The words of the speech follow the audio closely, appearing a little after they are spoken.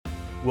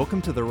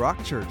Welcome to the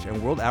Rock Church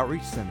and World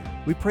Outreach Center.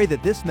 We pray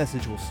that this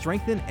message will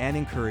strengthen and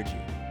encourage you.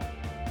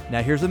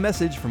 Now here's a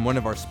message from one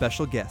of our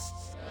special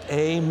guests.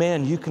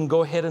 Amen. You can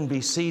go ahead and be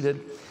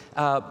seated.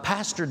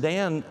 Pastor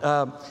Dan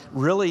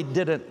really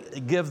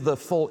didn't give the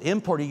full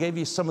import. He gave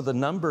you some of the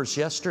numbers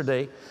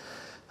yesterday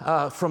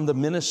from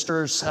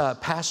the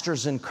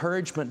pastor's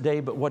encouragement day,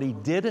 but what he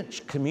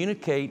didn't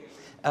communicate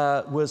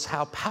was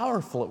how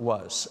powerful it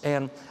was.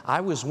 And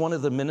I was one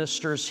of the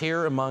ministers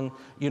here among,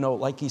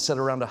 like he said,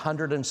 around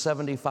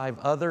 175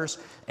 others.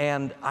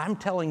 And I'm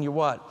telling you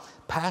what,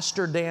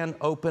 Pastor Dan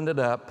opened it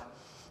up,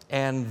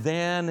 and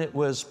then it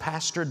was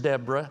Pastor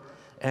Deborah,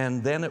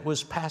 and then it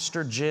was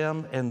Pastor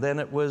Jim, and then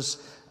it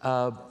was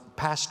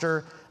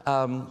Pastor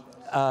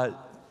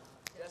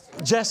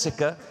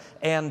Jessica.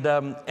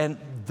 And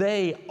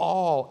they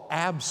all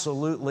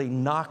absolutely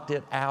knocked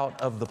it out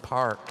of the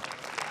park.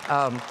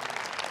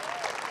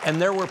 And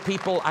there were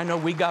people, I know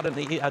we got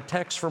a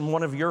text from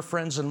one of your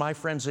friends and my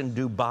friends in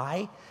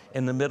Dubai,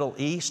 in the Middle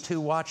East, who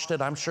watched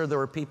it. I'm sure there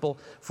were people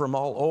from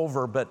all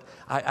over, but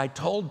I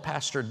told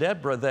Pastor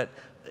Deborah that,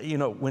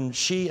 when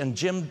she and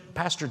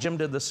Pastor Jim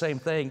did the same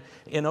thing,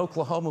 in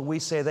Oklahoma, we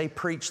say they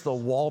preach the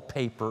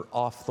wallpaper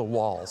off the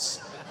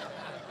walls.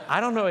 I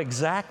don't know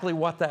exactly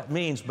what that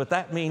means, but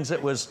that means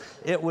it was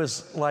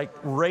like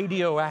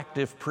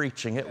radioactive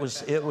preaching. It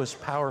was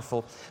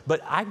powerful.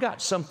 But I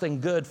got something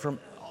good from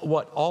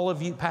what all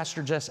of you,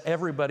 Pastor Jess,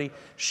 everybody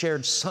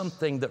shared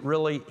something that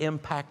really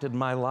impacted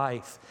my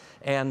life.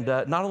 And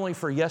not only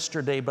for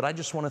yesterday, but I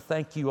just want to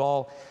thank you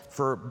all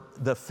for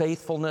the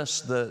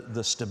faithfulness,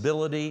 the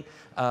stability,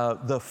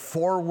 the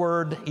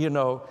forward.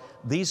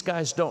 These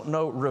guys don't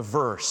know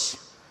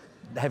reverse.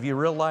 Have you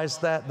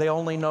realized that? They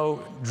only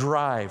know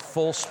drive,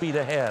 full speed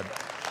ahead.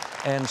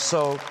 And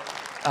so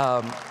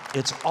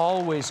it's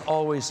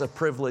always a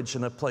privilege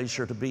and a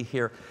pleasure to be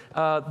here.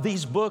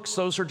 These books,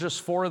 those are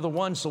just four of the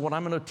ones. So what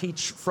I'm going to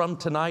teach from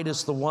tonight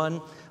is the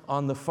one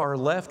on the far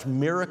left,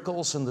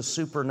 Miracles and the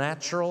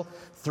Supernatural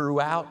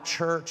Throughout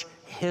Church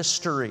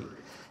History.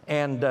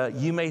 And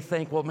you may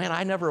think, well, man,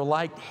 I never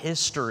liked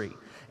history.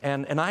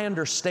 And I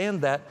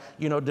understand that,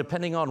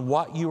 depending on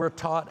what you were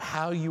taught,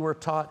 how you were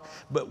taught.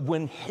 But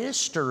when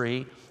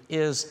history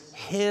is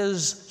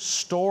His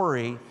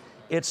story,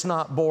 it's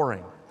not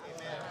boring.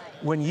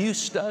 When you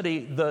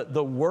study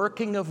the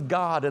working of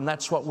God, and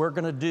that's what we're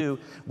going to do,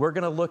 we're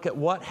going to look at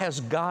what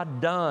has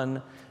God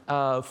done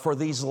for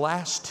these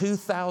last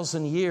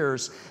 2,000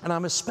 years. And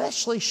I'm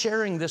especially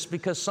sharing this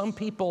because some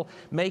people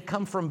may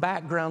come from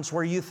backgrounds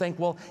where you think,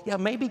 well, yeah,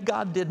 maybe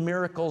God did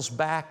miracles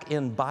back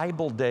in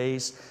Bible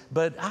days,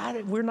 but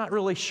we're not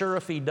really sure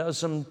if He does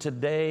them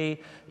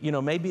today.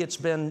 Maybe it's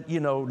been,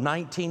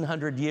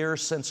 1,900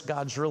 years since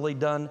God's really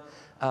done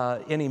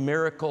any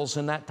miracles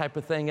and that type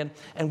of thing.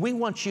 And we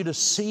want you to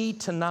see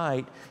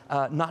tonight,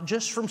 not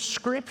just from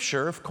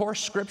Scripture, of course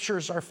Scripture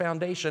is our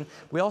foundation,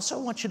 we also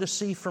want you to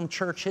see from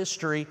church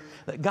history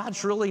that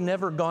God's really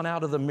never gone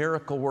out of the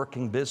miracle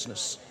working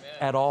business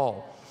at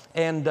all.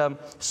 And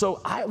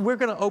so we're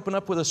going to open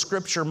up with a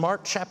scripture,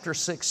 Mark chapter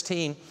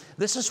 16.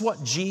 This is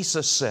what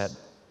Jesus said.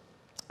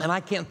 And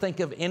I can't think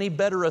of any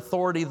better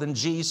authority than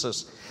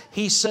Jesus.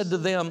 He said to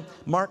them,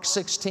 Mark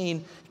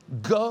 16,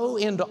 "Go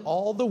into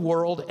all the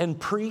world and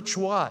preach"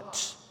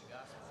 what?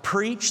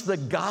 Preach the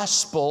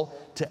gospel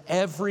to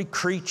every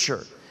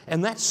creature.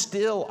 And that's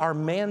still our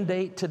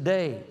mandate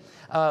today.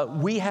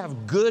 We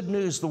have good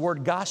news. The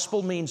word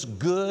gospel means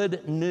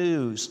good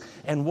news.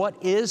 And what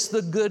is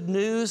the good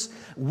news?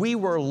 We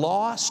were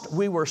lost.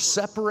 We were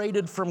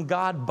separated from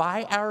God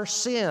by our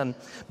sin.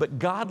 But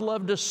God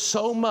loved us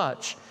so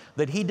much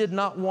that He did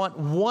not want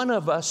one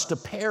of us to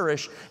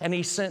perish, and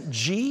He sent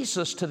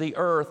Jesus to the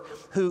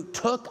earth, who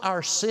took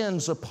our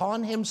sins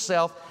upon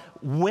Himself,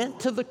 went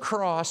to the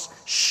cross,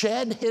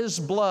 shed His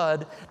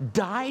blood,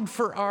 died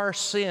for our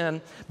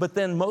sin, but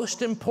then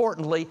most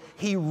importantly,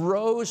 He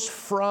rose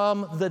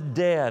from the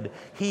dead.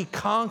 He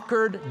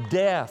conquered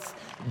death.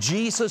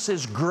 Jesus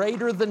is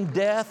greater than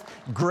death,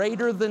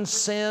 greater than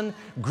sin,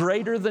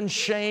 greater than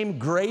shame,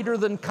 greater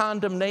than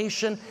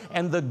condemnation.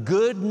 And the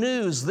good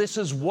news, this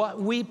is what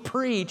we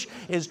preach,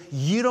 is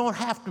you don't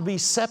have to be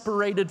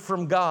separated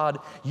from God.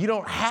 You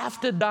don't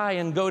have to die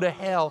and go to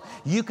hell.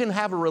 You can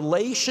have a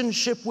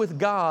relationship with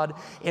God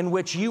in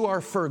which you are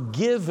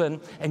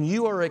forgiven and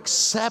you are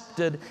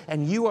accepted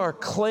and you are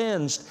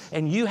cleansed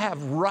and you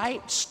have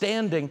right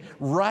standing,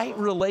 right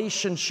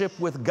relationship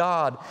with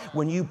God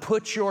when you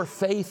put your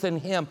faith in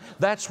Him.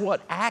 That's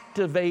what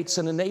activates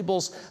and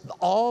enables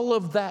all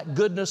of that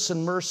goodness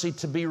and mercy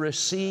to be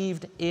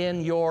received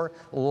in your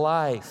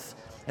life.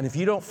 And if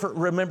you don't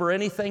remember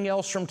anything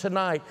else from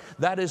tonight,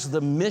 that is the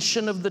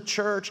mission of the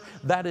church.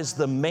 That is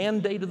the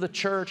mandate of the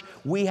church.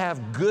 We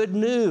have good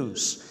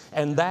news,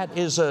 and that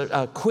is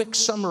a quick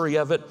summary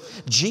of it.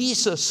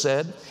 Jesus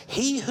said,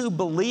 "He who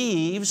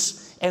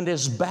believes and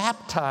is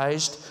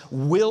baptized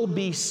will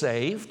be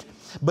saved,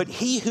 but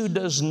he who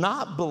does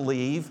not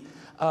believe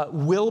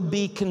will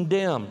be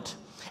condemned."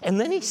 And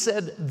then He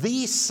said,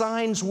 "These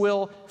signs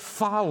will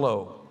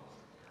follow."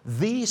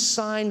 These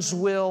signs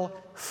will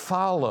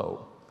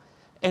follow.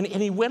 And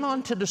he went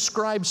on to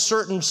describe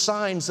certain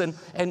signs,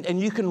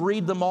 and you can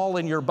read them all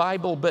in your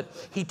Bible,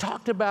 but he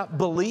talked about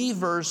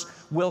believers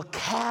will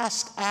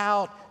cast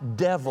out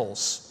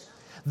devils,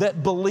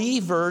 that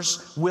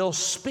believers will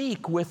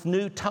speak with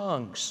new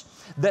tongues,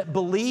 that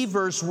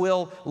believers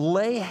will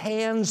lay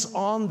hands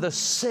on the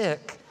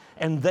sick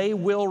and they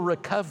will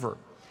recover.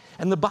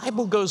 And the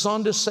Bible goes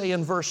on to say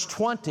in verse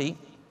 20,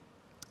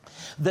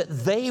 that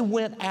they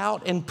went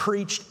out and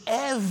preached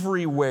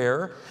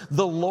everywhere,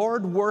 the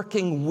Lord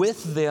working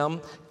with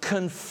them,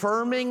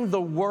 confirming the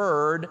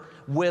word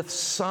with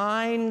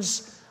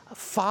signs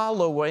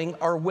following,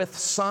 or with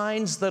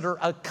signs that are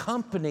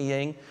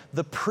accompanying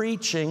the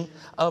preaching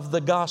of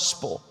the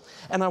gospel.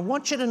 And I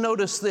want you to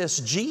notice this.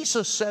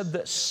 Jesus said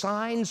that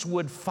signs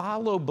would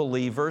follow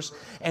believers,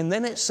 and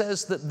then it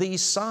says that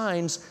these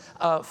signs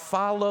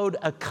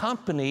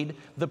accompanied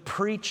the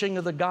preaching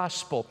of the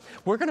gospel.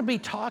 We're going to be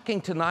talking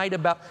tonight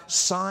about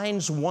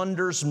signs,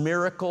 wonders,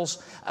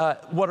 miracles,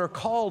 what are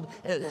called,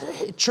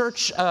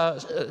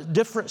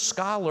 different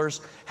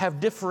scholars have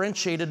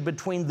differentiated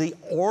between the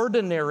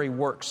ordinary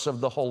works of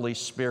the Holy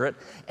Spirit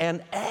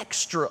and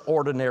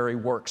extraordinary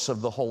works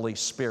of the Holy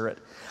Spirit.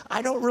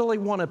 I don't really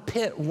want to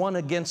pit one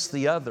against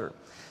the other.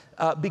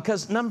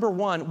 Because number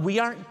one, we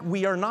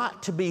are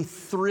not to be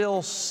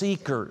thrill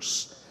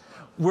seekers.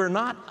 We're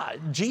not,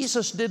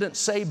 Jesus didn't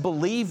say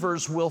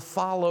believers will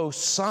follow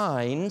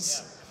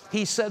signs.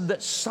 He said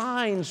that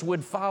signs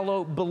would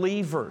follow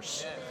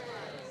believers.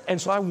 And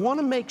so I want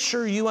to make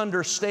sure you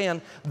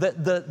understand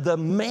that the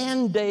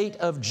mandate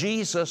of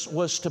Jesus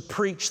was to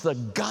preach the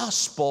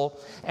gospel,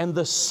 and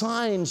the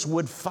signs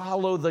would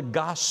follow the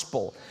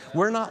gospel.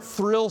 We're not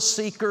thrill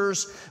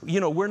seekers,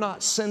 we're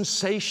not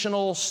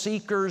sensational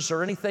seekers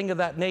or anything of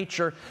that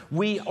nature.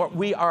 We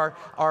are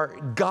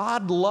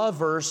God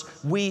lovers.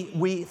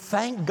 We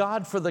thank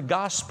God for the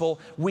gospel.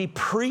 We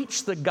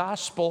preach the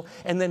gospel,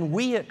 and then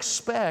we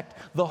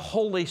expect the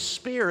Holy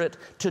Spirit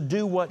to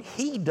do what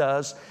He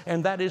does,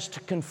 and that is to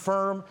confirm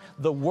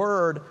the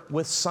word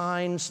with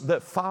signs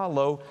that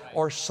follow,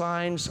 or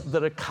signs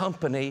that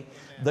accompany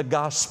the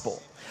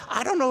gospel.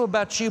 I don't know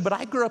about you, but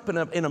I grew up in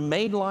a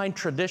mainline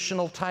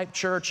traditional type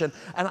church, and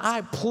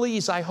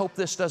I hope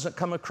this doesn't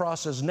come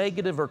across as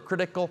negative or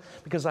critical,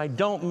 because I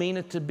don't mean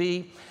it to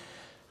be.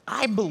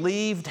 I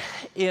believed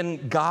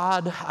in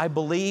God. I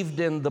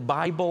believed in the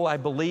Bible. I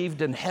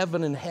believed in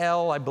heaven and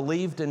hell. I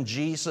believed in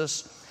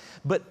Jesus.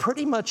 But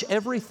pretty much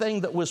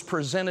everything that was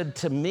presented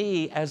to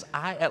me,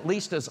 at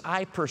least as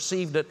I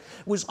perceived it,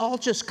 was all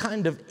just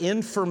kind of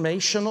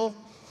informational.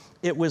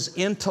 It was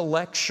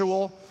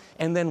intellectual.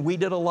 And then we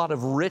did a lot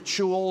of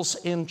rituals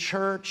in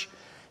church.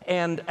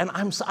 And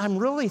I'm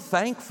really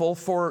thankful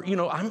for,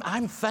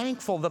 I'm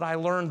thankful that I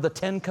learned the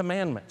 10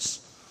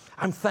 Commandments.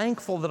 I'm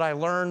thankful that I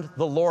learned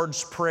the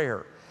Lord's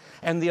Prayer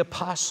and the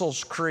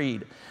Apostles'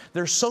 Creed.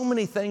 There's so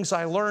many things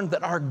I learned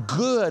that are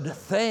good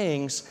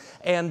things,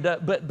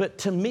 but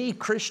to me,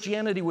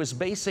 Christianity was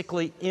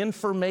basically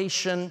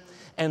information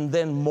and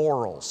then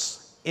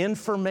morals.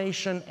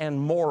 Information and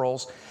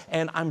morals,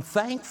 and I'm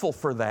thankful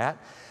for that.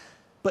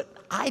 But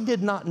I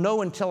did not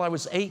know until I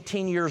was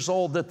 18 years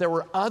old that there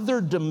were other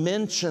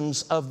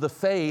dimensions of the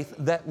faith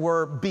that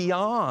were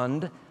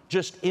beyond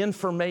just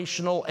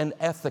informational and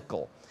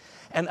ethical.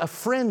 And a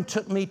friend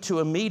took me to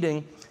a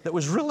meeting that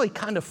was really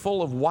kind of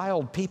full of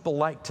wild people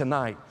like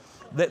tonight.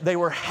 They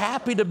were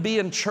happy to be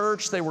in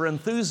church. They were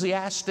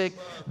enthusiastic.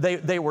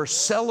 They were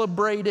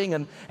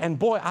celebrating. And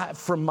boy,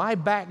 from my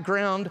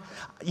background,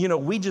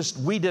 we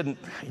didn't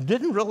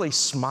really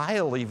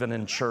smile even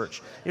in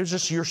church. It was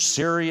just, you're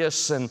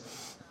serious and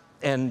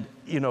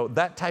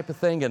that type of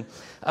thing. And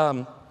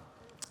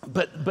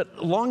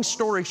but long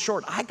story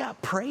short, I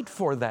got prayed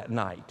for that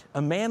night.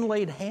 A man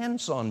laid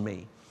hands on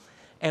me,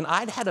 and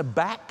I'd had a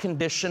back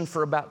condition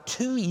for about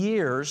 2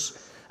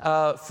 years.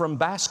 From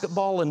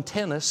basketball and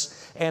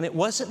tennis, and it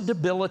wasn't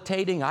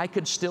debilitating. I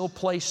could still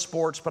play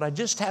sports, but I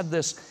just had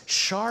this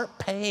sharp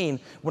pain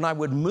when I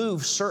would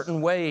move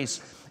certain ways.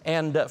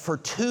 And for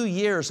 2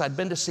 years, I'd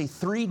been to see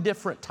 3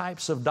 different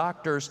types of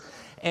doctors,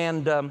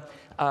 and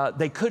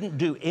they couldn't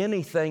do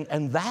anything.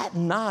 And that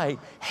night,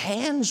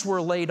 hands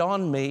were laid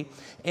on me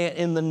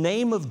in the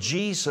name of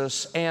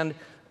Jesus. And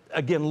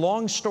again,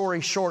 long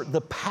story short,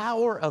 the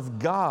power of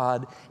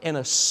God in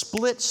a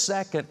split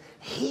second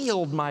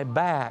healed my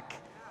back.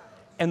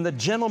 And the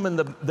gentleman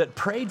that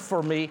prayed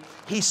for me,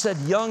 he said,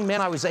 young man,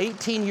 I was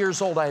 18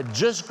 years old. I had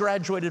just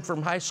graduated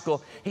from high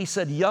school. He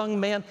said, young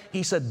man,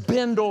 he said,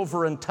 bend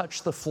over and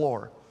touch the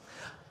floor.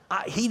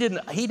 He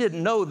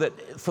didn't know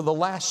that for the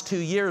last 2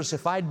 years,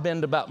 if I'd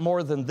bend about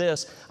more than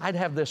this, I'd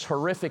have this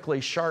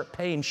horrifically sharp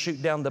pain shoot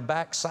down the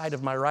back side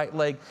of my right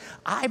leg.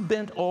 I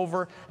bent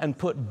over and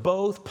put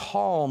both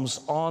palms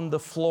on the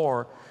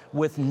floor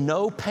with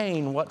no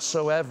pain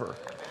whatsoever.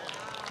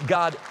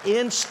 God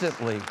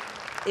instantly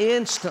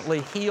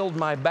healed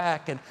my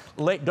back. And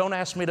don't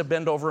ask me to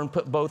bend over and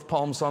put both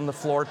palms on the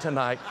floor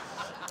tonight.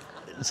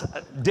 It's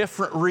a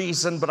different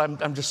reason, but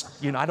I'm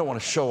just, I don't want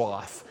to show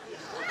off.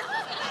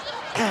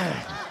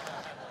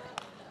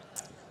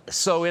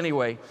 So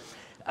anyway,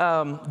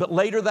 But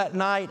later that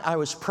night, I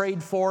was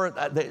prayed for.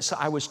 So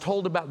I was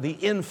told about the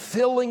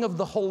infilling of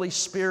the Holy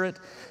Spirit,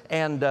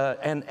 and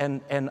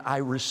I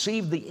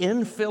received the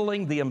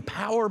infilling, the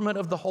empowerment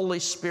of the Holy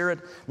Spirit,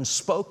 and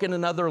spoke in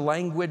another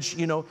language,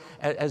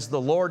 as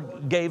the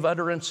Lord gave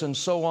utterance and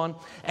so on.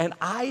 And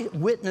I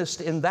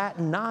witnessed in that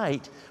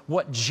night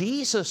what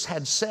Jesus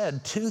had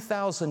said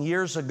 2,000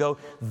 years ago: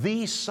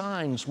 these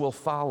signs will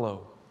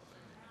follow.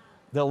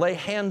 They'll lay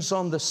hands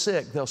on the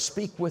sick. They'll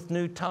speak with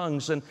new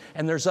tongues. And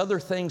there's other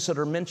things that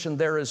are mentioned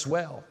there as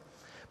well.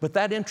 But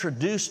that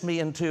introduced me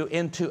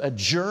into a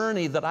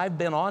journey that I've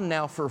been on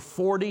now for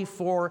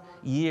 44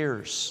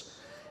 years.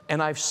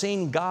 And I've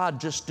seen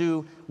God just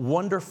do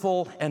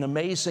wonderful and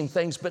amazing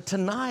things. But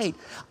tonight,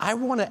 I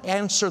want to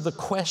answer the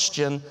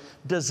question,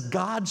 does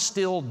God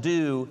still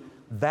do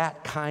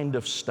that kind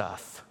of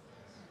stuff?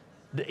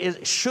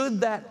 Should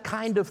that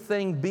kind of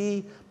thing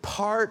be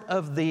part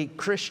of the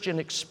Christian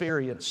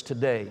experience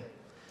today?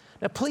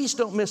 Now, please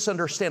don't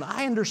misunderstand.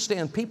 I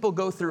understand people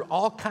go through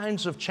all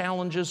kinds of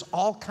challenges,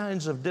 all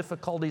kinds of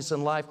difficulties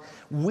in life.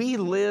 We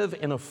live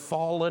in a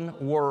fallen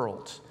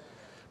world,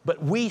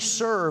 but we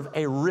serve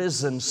a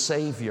risen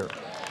Savior.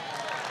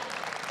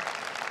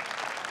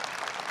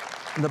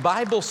 And the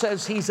Bible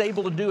says He's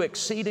able to do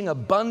exceeding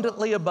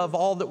abundantly above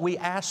all that we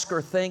ask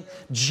or think.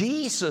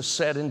 Jesus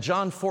said in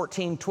John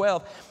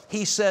 14:12,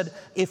 He said,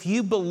 if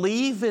you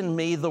believe in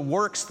me, the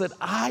works that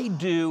I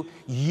do,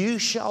 you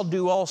shall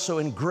do also,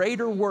 and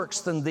greater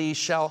works than these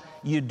shall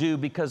you do,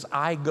 because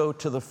I go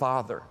to the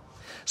Father.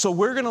 So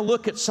we're going to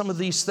look at some of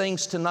these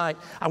things tonight.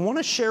 I want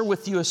to share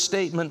with you a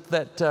statement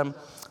that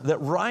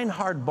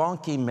Reinhard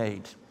Bonnke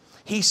made.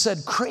 He said,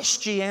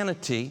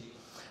 Christianity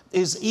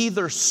is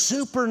either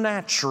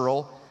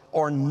supernatural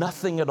or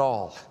nothing at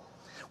all.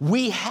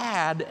 We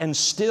had and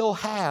still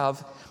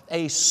have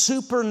a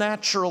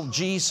supernatural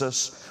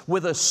Jesus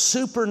with a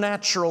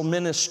supernatural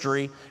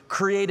ministry,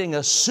 creating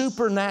a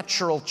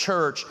supernatural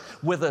church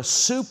with a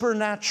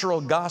supernatural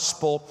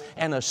gospel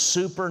and a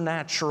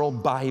supernatural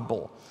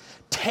Bible.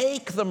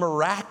 Take the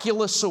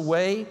miraculous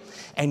away,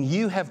 and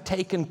you have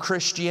taken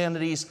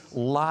Christianity's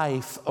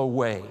life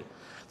away.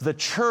 The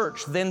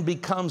church then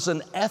becomes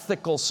an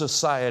ethical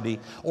society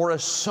or a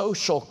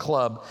social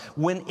club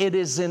when it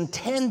is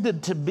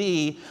intended to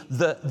be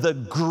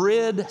the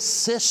grid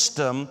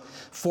system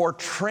for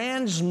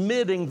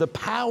transmitting the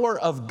power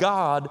of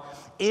God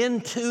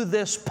into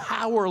this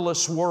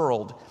powerless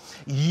world.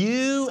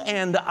 You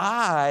and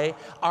I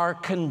are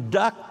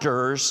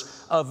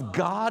conductors of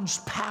God's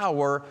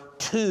power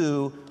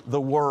to the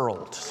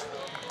world.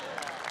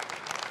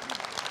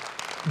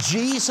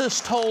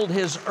 Jesus told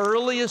His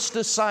earliest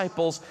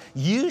disciples,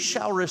 you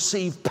shall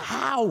receive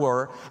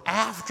power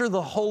after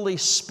the Holy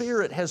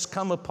Spirit has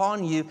come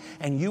upon you,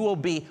 and you will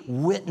be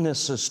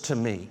witnesses to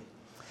me.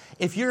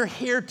 If you're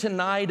here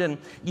tonight and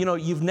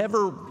you've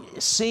never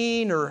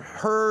seen or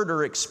heard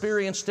or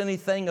experienced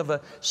anything of a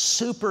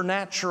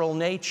supernatural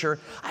nature,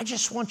 I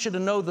just want you to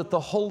know that the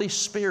Holy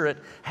Spirit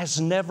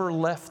has never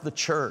left the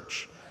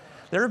church.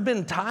 There have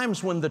been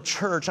times when the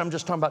church, I'm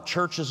just talking about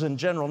churches in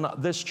general,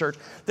 not this church.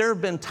 There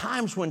have been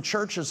times when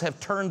churches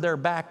have turned their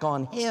back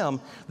on Him.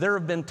 There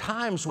have been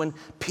times when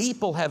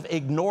people have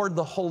ignored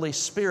the Holy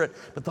Spirit,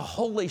 but the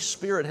Holy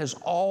Spirit has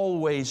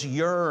always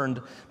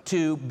yearned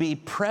to be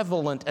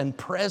prevalent and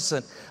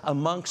present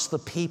amongst the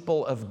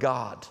people of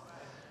God.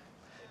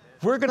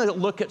 We're going to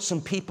look at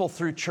some people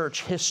through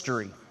church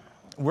history.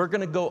 We're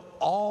going to go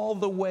all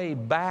the way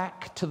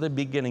back to the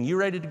beginning. You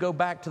ready to go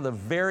back to the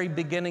very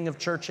beginning of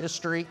church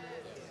history?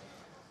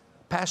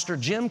 Pastor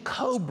Jim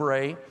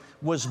Cobrae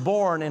was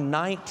born in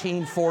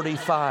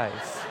 1945.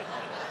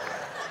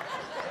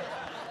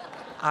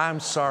 I'm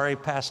sorry,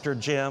 Pastor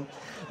Jim.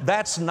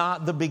 That's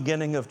not the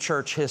beginning of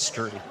church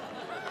history.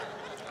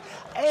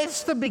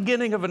 It's the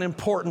beginning of an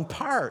important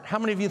part. How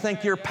many of you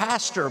think your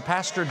pastor,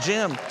 Pastor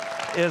Jim,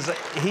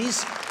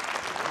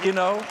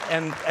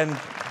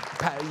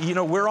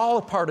 we're all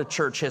a part of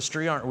church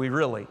history, aren't we,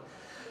 really?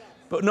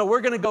 But no,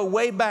 we're going to go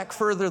way back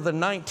further than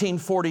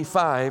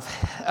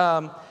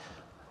 1945.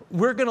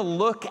 We're going to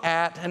look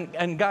at,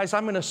 and guys,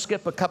 I'm going to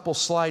skip a couple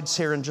slides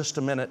here in just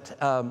a minute,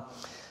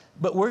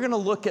 but we're going to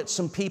look at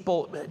some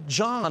people.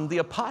 John, the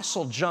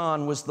Apostle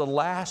John, was the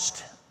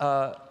last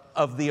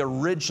of the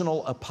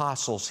original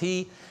apostles.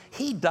 He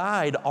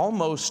died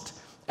almost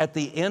at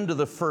the end of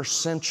the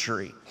first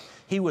century.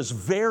 He was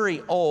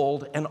very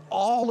old, and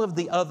all of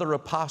the other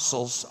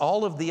apostles,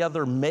 all of the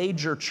other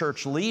major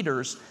church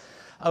leaders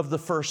of the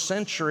first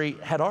century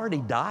had already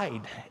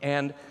died.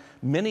 And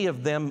many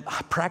of them,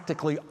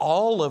 practically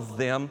all of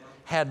them,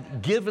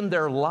 had given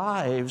their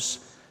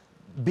lives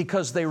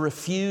because they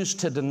refused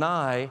to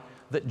deny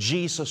that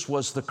Jesus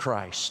was the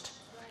Christ.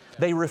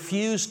 They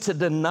refused to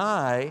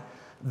deny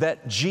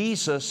that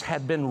Jesus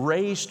had been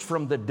raised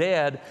from the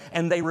dead,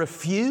 and they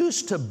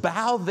refused to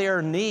bow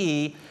their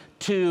knee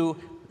to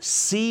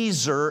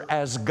Caesar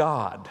as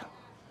God.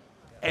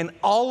 And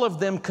all of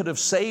them could have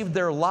saved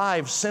their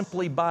lives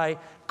simply by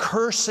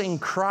cursing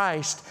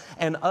Christ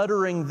and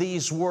uttering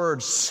these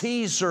words,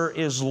 "Caesar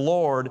is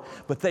Lord,"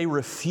 but they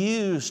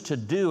refused to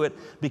do it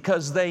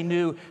because they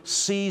knew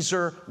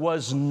Caesar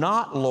was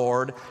not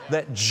Lord,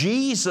 that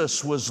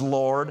Jesus was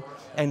Lord,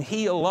 and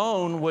He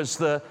alone was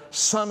the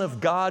Son of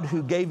God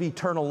who gave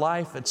eternal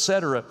life,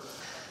 etc.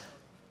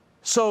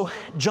 So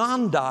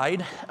John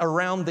died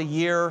around the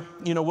year,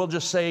 we'll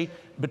just say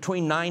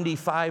between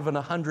 95 and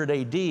 100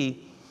 AD.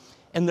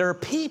 And there are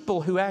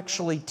people who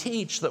actually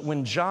teach that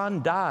when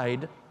John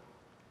died,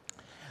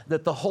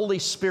 that the Holy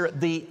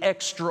Spirit, the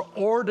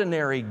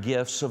extraordinary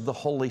gifts of the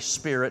Holy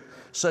Spirit,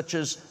 such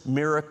as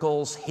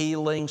miracles,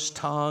 healings,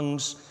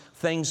 tongues,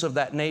 things of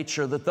that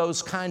nature, that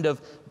those kind of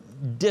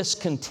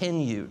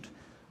discontinued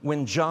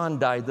when John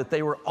died, that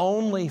they were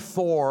only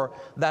for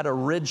that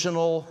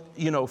original,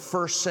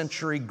 first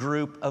century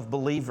group of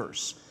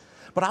believers.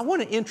 But I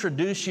want to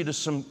introduce you to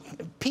some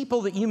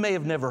people that you may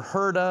have never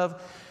heard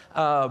of.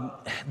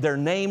 Their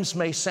names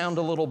may sound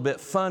a little bit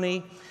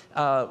funny.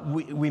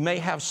 We may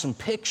have some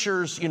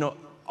pictures,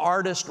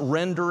 artist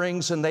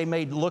renderings, and they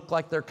may look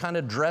like they're kind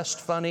of dressed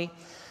funny.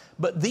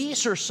 But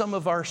these are some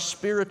of our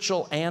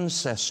spiritual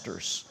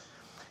ancestors.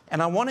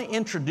 And I want to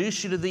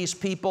introduce you to these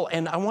people,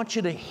 and I want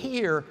you to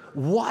hear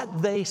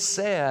what they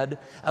said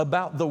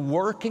about the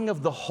working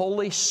of the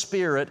Holy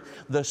Spirit,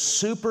 the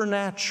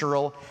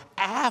supernatural,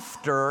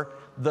 after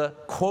the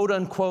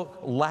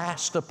quote-unquote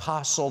last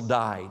apostle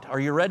died. Are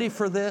you ready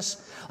for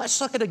this? Let's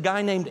look at a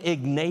guy named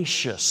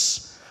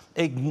Ignatius.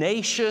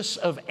 Ignatius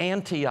of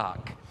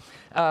Antioch.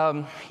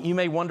 You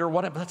may wonder,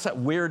 what's that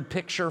weird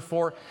picture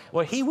for?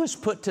 Well, he was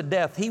put to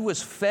death. He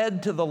was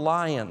fed to the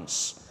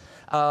lions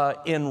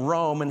in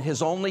Rome, and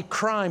his only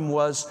crime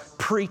was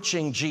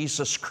preaching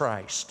Jesus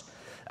Christ.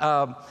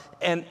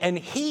 And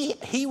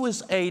he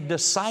was a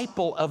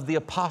disciple of the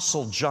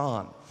Apostle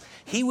John.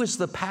 He was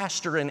the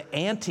pastor in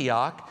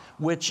Antioch,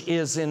 which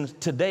is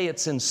today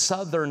it's in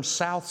southern,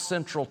 south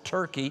central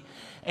Turkey.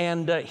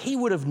 And he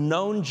would have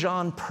known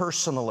John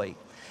personally.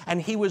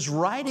 And he was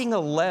writing a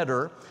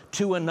letter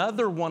to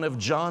another one of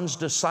John's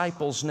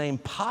disciples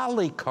named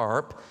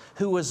Polycarp,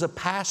 who was a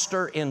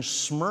pastor in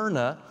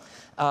Smyrna,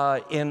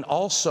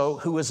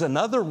 who was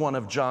another one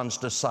of John's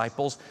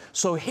disciples.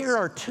 So here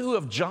are two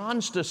of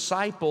John's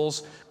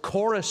disciples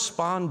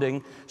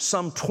corresponding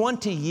some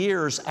 20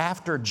 years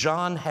after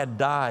John had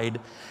died.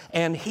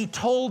 And he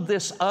told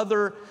this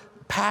other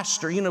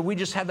pastor, we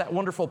just had that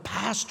wonderful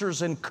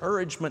Pastor's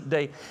Encouragement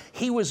Day.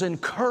 He was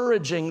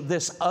encouraging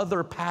this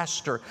other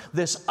pastor,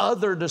 this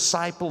other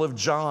disciple of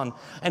John.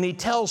 And he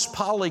tells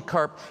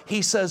Polycarp,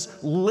 he says,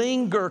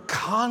 linger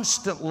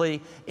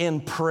constantly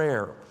in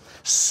prayer.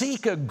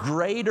 Seek a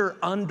greater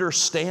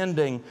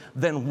understanding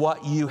than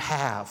what you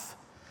have.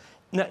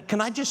 Now,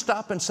 can I just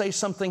stop and say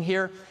something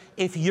here?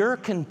 If you're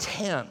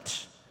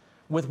content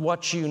with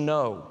what you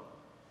know,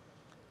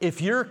 if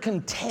you're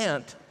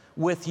content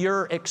with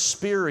your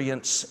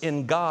experience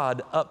in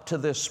God up to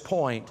this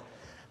point,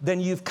 then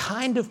you've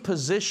kind of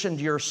positioned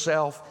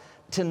yourself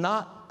to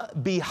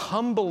not be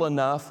humble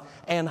enough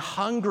and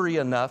hungry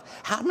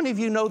enough. How many of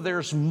you know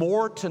there's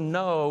more to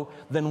know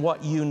than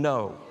what you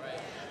know?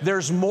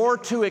 There's more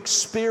to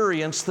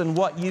experience than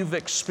what you've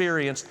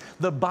experienced.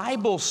 The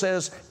Bible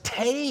says,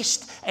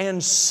 taste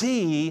and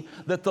see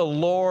that the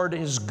Lord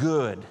is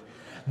good.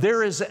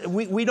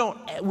 We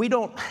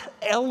don't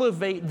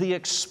elevate the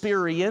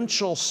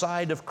experiential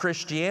side of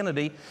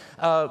Christianity.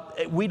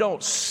 We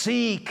don't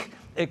seek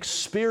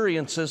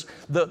experiences.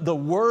 The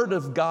Word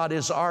of God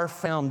is our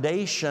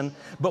foundation.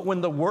 But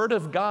when the Word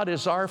of God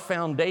is our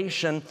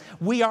foundation,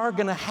 we are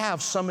going to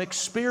have some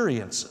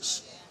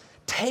experiences.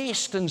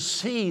 Taste and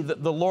see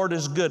that the Lord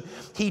is good.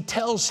 He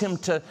tells him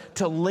to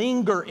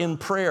linger in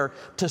prayer,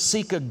 to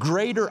seek a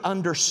greater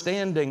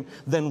understanding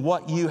than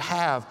what you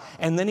have.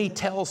 And then he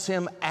tells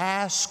him,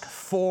 ask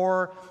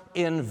for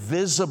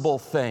invisible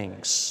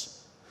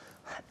things.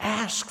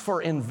 Ask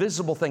for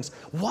invisible things.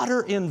 What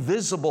are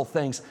invisible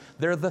things?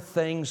 They're the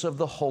things of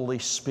the Holy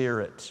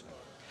Spirit.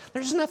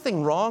 There's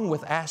nothing wrong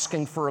with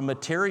asking for a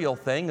material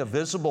thing, a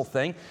visible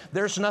thing.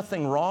 There's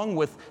nothing wrong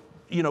with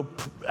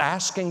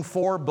asking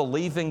for,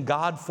 believing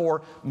God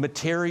for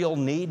material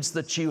needs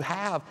that you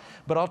have.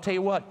 But I'll tell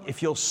you what,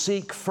 if you'll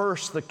seek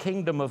first the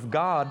kingdom of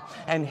God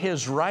and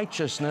His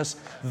righteousness,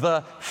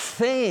 the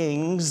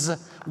things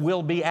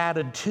will be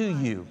added to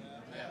you.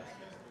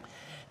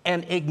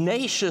 And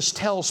Ignatius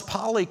tells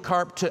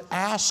Polycarp to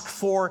ask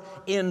for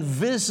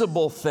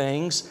invisible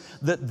things,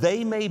 that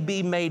they may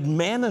be made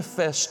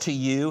manifest to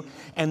you,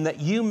 and that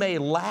you may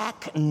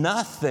lack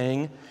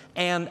nothing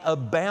and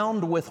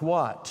abound with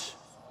what?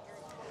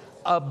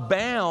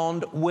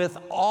 Abound with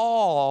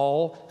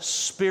all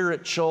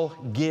spiritual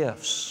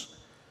gifts.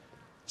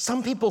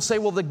 Some people say,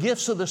 well, the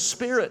gifts of the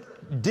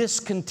Spirit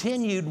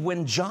discontinued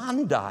when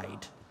John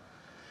died.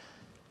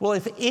 Well,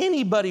 if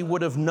anybody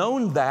would have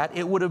known that,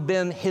 it would have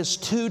been his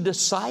two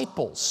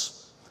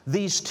disciples.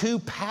 These two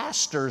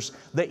pastors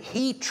that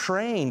he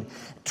trained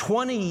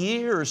 20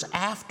 years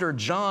after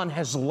John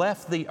has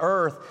left the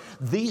earth,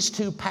 these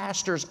two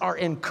pastors are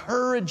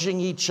encouraging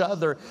each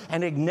other.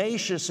 And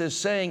Ignatius is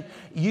saying,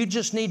 you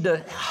just need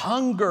to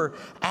hunger,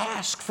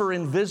 ask for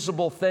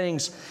invisible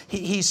things.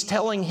 He's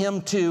telling him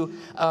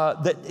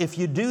that if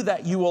you do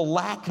that, you will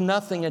lack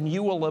nothing and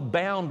you will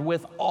abound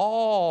with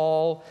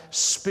all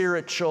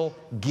spiritual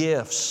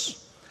gifts.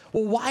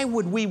 Well, why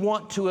would we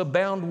want to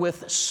abound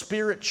with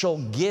spiritual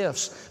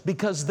gifts?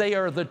 Because they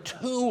are the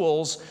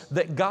tools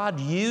that God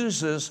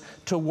uses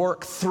to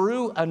work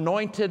through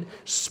anointed,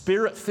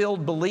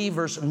 Spirit-filled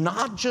believers,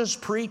 not just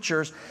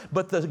preachers,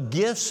 but the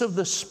gifts of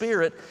the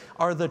Spirit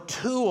are the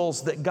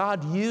tools that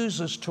God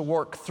uses to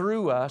work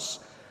through us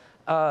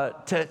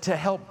to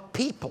help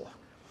people.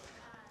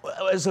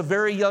 As a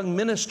very young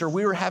minister,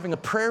 we were having a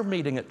prayer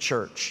meeting at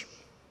church.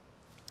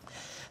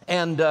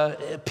 And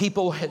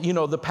people,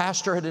 the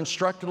pastor had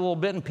instructed a little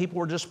bit, and people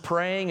were just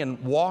praying and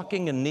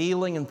walking and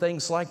kneeling and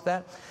things like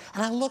that.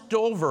 And I looked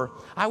over.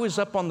 I was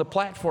up on the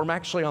platform,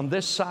 actually on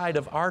this side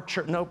of our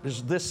church. Nope, it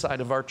was this side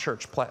of our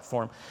church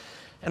platform.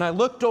 And I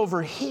looked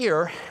over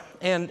here,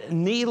 and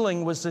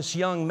kneeling was this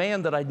young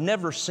man that I'd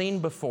never seen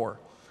before.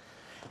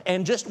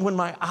 And just when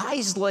my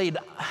eyes laid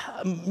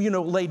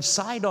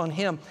side on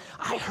him,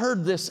 I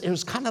heard this. It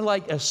was kind of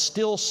like a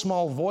still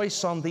small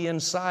voice on the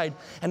inside.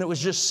 And it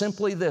was just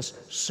simply this: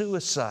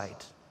 suicide.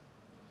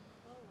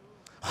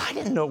 I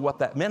didn't know what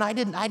that meant.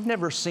 I'd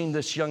never seen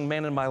this young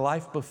man in my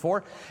life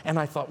before. And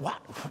I thought,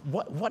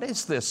 what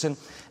is this? And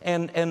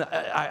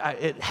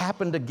it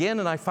happened again.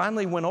 And I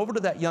finally went over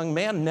to that young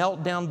man,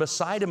 knelt down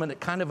beside him, and at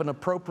kind of an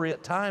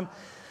appropriate time,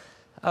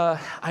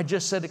 I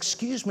just said,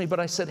 excuse me, but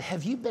I said,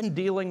 have you been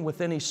dealing with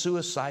any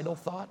suicidal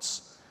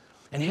thoughts?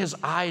 And his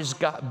eyes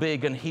got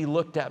big, and he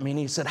looked at me and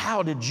he said,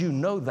 how did you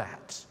know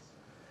that?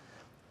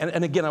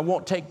 And again, I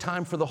won't take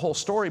time for the whole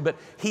story, but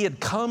he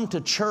had come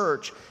to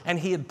church and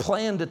he had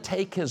planned to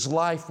take his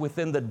life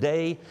within the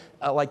day,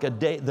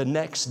 the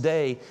next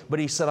day. But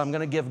he said, I'm going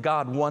to give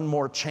God one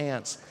more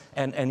chance.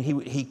 And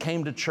he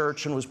came to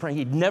church and was praying.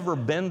 He'd never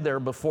been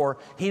there before.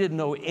 He didn't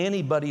know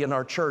anybody in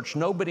our church.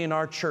 Nobody in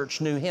our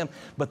church knew him,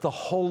 but the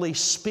Holy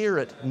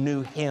Spirit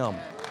knew him.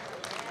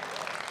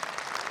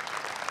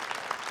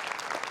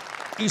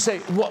 You say,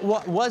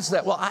 what was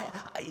that? Well,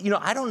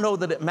 I don't know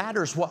that it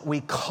matters what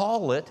we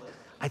call it.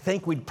 I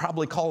think we'd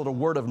probably call it a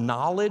word of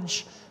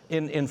knowledge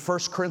in 1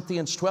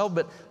 Corinthians 12,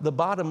 but the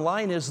bottom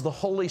line is the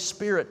Holy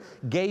Spirit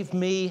gave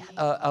me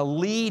a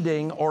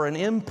leading or an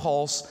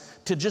impulse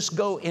to just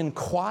go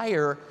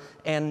inquire,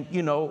 and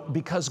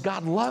because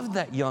God loved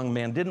that young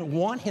man, didn't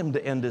want him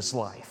to end his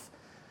life.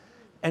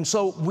 And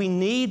so we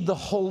need the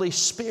Holy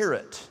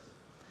Spirit.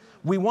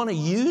 We want to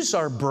use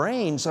our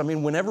brains,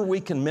 whenever we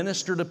can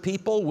minister to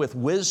people with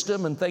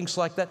wisdom and things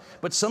like that,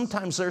 but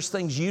sometimes there's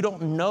things you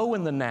don't know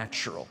in the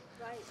natural.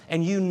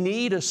 And you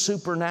need a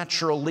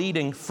supernatural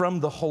leading from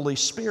the Holy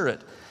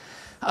Spirit.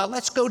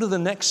 Let's go to the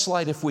next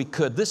slide if we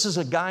could. This is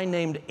a guy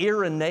named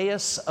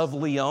Irenaeus of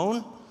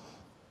Lyon.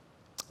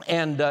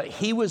 And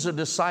he was a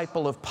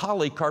disciple of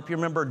Polycarp. You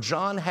remember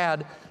John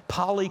had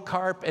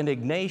Polycarp and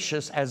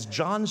Ignatius as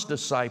John's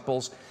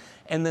disciples.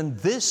 And then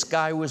this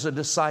guy was a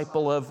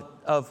disciple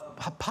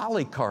of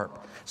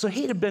Polycarp. So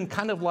he had been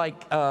kind of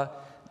like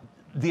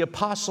the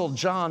Apostle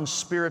John's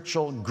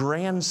spiritual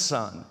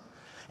grandson.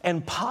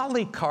 And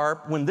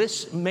Polycarp, when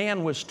this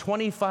man was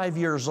 25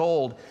 years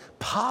old,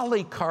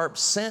 Polycarp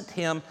sent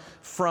him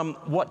from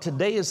what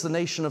today is the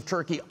nation of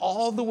Turkey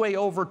all the way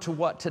over to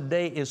what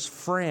today is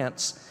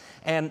France.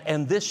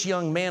 And this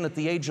young man at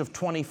the age of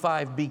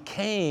 25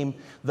 became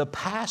the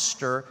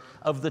pastor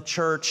of the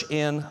church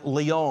in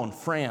Lyon,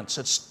 France.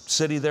 It's a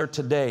city there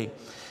today.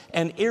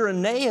 And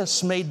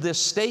Irenaeus made this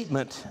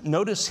statement.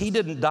 Notice he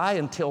didn't die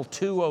until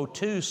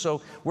 202,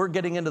 so we're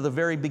getting into the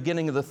very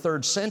beginning of the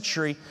 3rd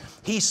century.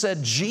 He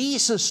said,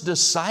 Jesus'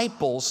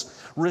 disciples,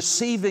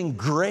 receiving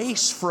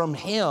grace from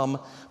him,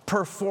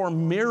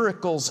 perform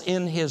miracles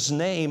in his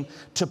name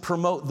to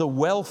promote the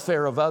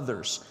welfare of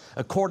others,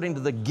 according to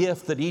the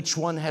gift that each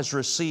one has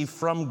received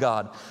from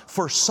God.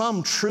 For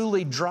some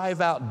truly drive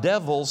out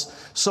devils,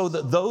 so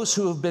that those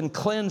who have been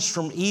cleansed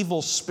from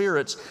evil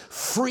spirits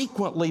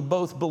frequently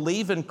both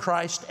believe in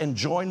Christ and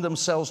join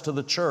themselves to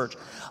the church.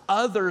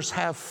 Others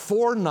have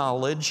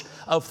foreknowledge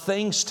of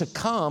things to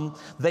come.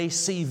 They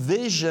see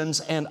visions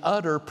and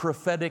utter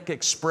prophetic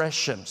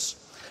expressions.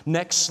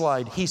 Next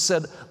slide. He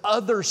said,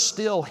 others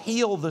still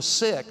heal the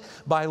sick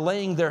by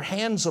laying their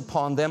hands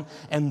upon them,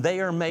 and they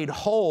are made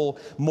whole.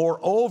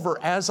 Moreover,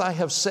 as I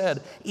have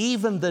said,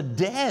 even the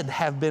dead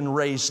have been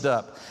raised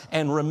up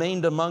and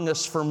remained among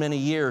us for many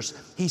years.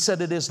 He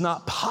said, it is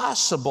not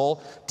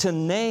possible to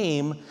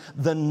name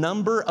the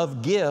number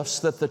of gifts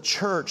that the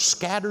church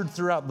scattered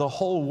throughout the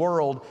whole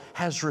world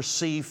has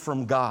received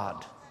from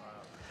God.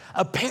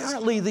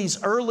 Apparently,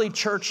 these early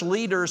church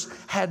leaders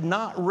had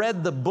not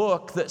read the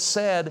book that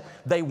said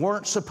they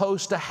weren't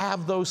supposed to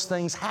have those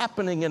things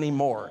happening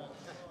anymore,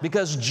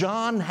 because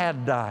John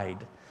had died.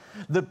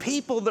 The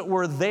people that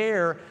were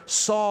there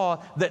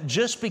saw that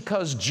just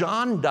because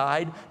John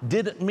died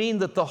didn't mean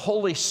that the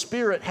Holy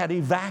Spirit had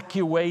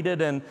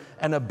evacuated and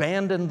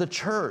abandoned the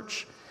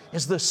church.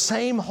 It's the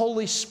same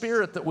Holy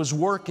Spirit that was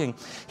working.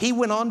 He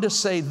went on to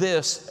say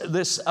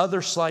this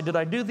other slide. Did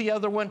I do the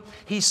other one?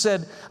 He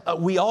said,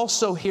 we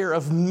also hear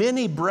of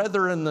many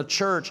brethren in the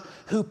church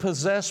who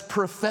possess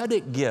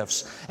prophetic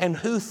gifts and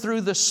who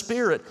through the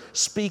Spirit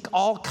speak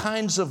all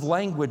kinds of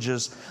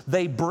languages.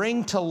 They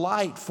bring to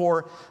light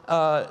for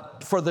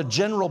the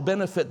general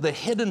benefit the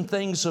hidden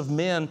things of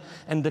men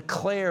and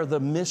declare the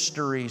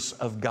mysteries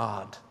of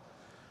God.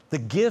 The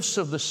gifts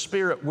of the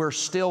Spirit were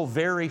still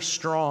very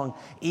strong,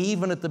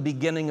 even at the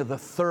beginning of the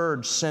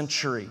 3rd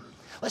century.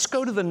 Let's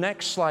go to the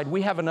next slide.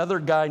 We have another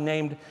guy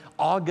named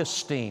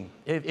Augustine.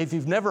 If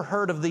you've never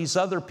heard of these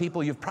other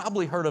people, you've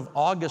probably heard of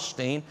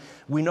Augustine.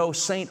 We know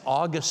St.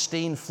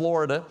 Augustine,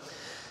 Florida.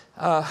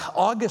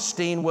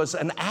 Augustine was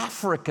an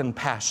African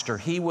pastor.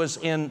 He was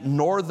in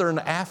northern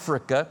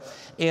Africa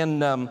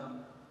in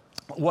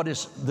what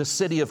is the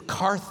city of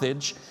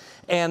Carthage.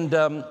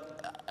 And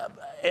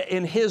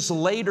in his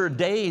later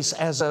days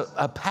as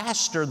a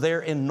pastor there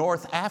in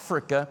North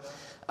Africa,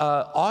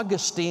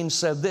 Augustine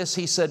said this.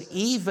 He said,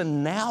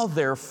 even now,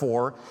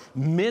 therefore,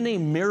 many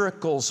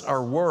miracles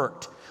are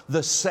worked.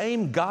 The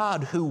same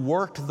God who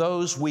worked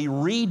those we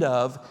read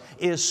of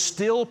is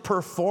still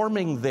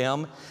performing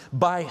them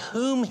by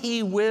whom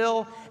He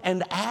will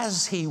and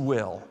as He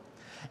will.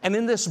 And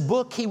in this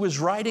book he was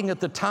writing at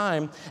the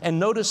time, and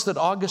notice that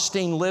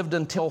Augustine lived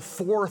until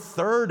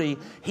 430.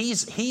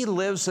 He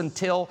lives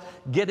until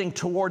getting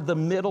toward the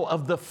middle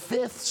of the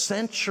 5th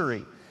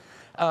century.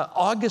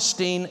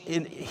 Augustine,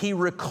 he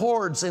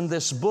records in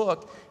this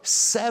book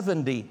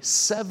 70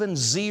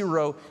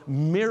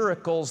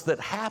 miracles that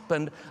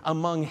happened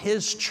among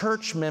his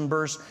church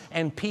members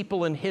and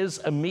people in his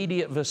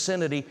immediate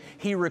vicinity.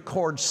 He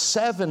records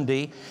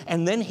 70,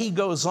 and then he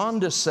goes on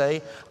to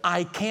say,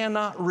 I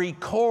cannot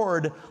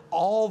record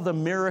all the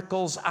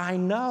miracles I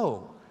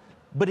know.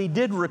 But he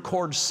did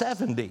record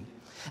 70.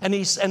 And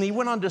he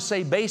went on to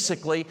say,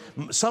 basically,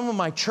 some of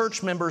my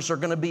church members are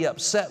going to be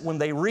upset when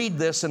they read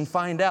this and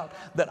find out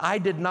that I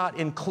did not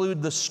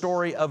include the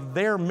story of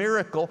their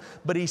miracle.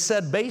 But he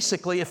said,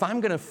 basically, if I'm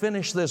going to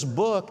finish this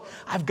book,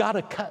 I've got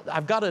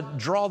to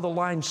draw the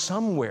line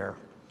somewhere.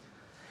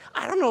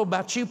 I don't know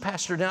about you,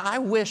 Pastor Dan. I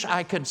wish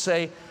I could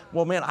say,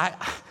 well, man,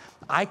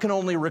 I can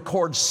only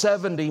record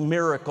 70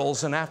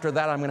 miracles, and after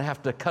that, I'm going to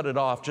have to cut it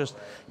off. Just,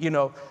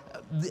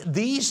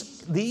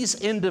 these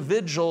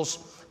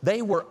individuals,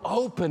 they were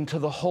open to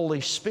the Holy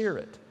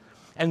Spirit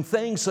and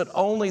things that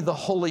only the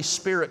Holy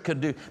Spirit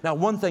could do. Now,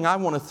 one thing I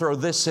want to throw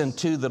this in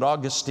too that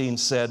Augustine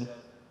said.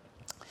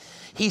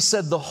 He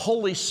said the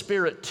Holy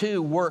Spirit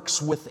too works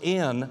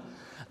within,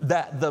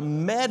 that the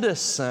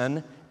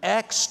medicine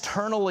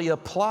externally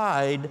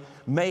applied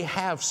may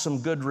have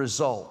some good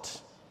result.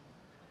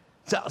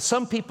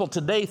 Some people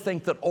today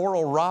think that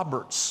Oral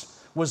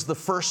Roberts was the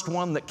first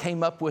one that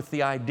came up with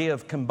the idea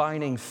of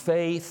combining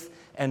faith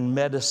and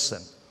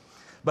medicine.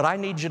 But I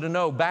need you to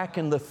know, back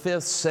in the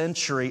 5th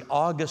century,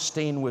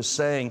 Augustine was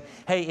saying,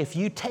 hey, if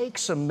you take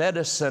some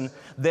medicine,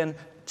 then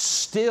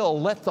still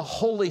let the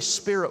Holy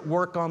Spirit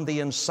work on the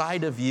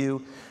inside of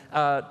you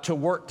to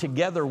work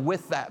together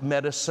with that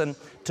medicine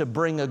to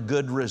bring a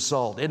good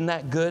result. Isn't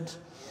that good?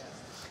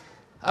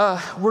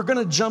 We're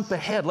going to jump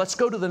ahead. Let's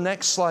go to the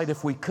next slide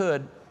if we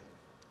could.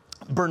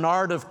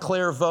 Bernard of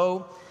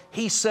Clairvaux,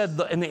 he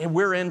said, and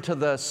we're into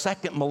the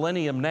 2nd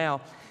millennium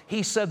now,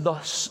 he said the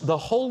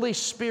Holy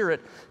Spirit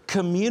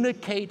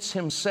communicates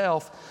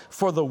Himself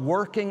for the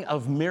working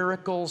of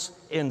miracles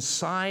in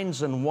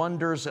signs and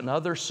wonders and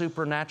other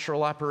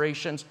supernatural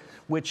operations,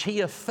 which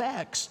He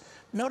effects,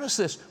 notice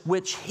this,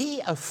 which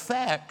He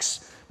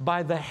effects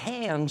by the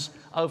hands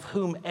of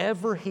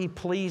whomever He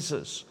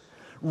pleases,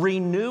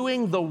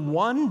 renewing the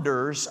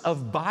wonders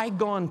of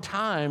bygone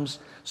times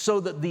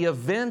so that the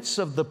events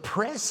of the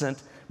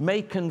present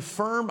may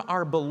confirm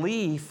our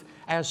belief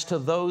as to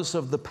those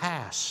of the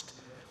past.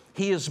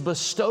 He has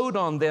bestowed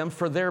on them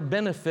for their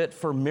benefit,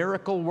 for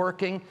miracle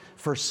working,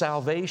 for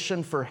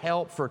salvation, for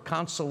help, for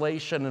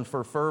consolation, and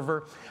for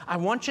fervor. I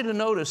want you to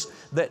notice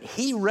that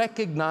he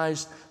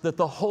recognized that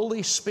the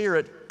Holy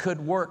Spirit could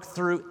work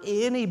through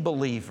any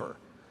believer,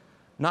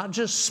 not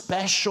just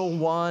special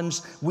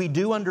ones. We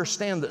do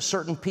understand that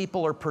certain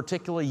people are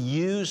particularly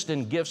used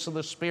in gifts of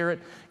the Spirit,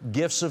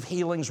 gifts of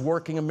healings,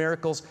 working of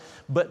miracles,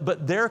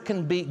 but there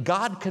can be,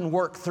 God can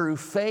work through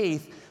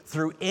faith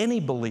through any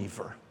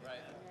believer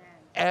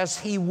as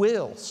He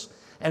wills.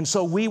 And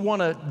so we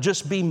want to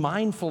just be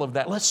mindful of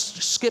that. Let's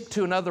skip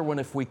to another one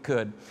if we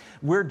could.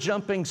 We're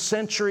jumping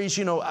centuries.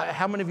 You know,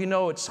 how many of you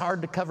know it's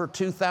hard to cover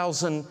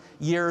 2,000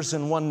 years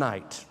in one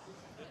night?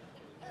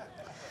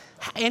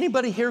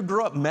 Anybody here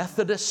grew up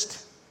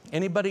Methodist?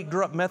 Anybody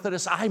grew up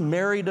Methodist? I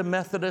married a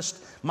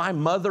Methodist. My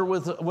mother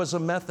was a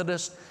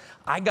Methodist.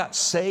 I got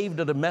saved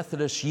at a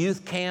Methodist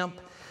youth camp.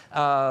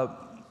 I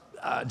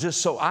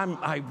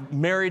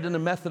married in a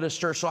Methodist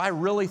church, so I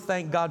really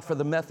thank God for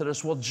the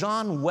Methodists. Well,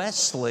 John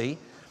Wesley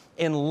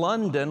in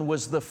London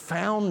was the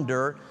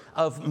founder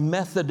of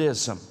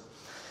Methodism.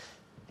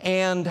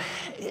 And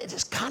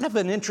it's kind of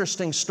an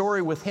interesting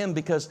story with him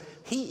because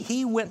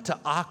he went to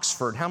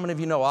Oxford. How many of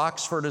you know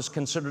Oxford is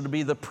considered to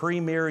be the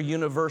premier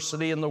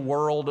university in the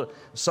world,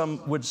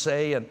 some would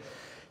say? And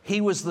he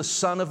was the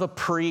son of a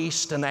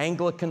priest, an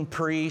Anglican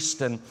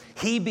priest, and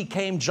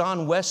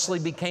John Wesley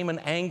became an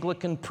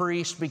Anglican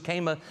priest,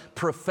 became a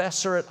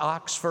professor at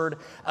Oxford,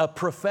 a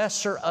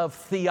professor of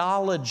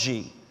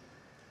theology.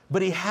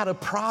 But he had a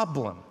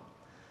problem.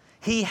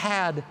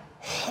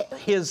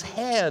 His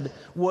head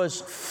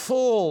was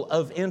full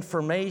of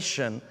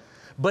information,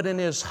 but in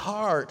his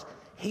heart,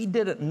 he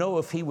didn't know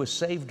if he was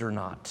saved or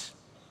not.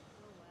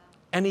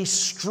 And he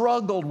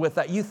struggled with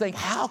that. You think,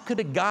 how could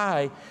a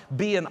guy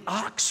be an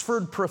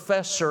Oxford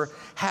professor,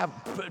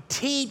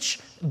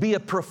 be a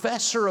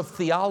professor of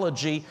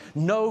theology,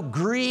 know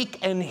Greek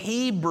and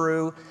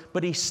Hebrew,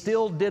 but he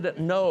still didn't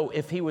know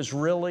if he was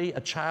really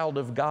a child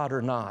of God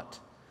or not?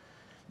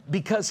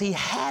 Because he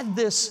had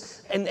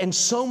this, and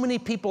so many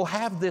people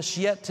have this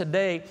yet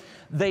today.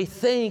 They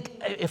think,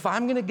 if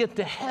I'm going to get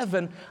to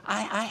heaven,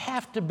 I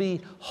have to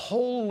be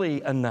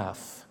holy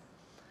enough.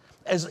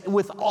 As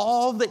with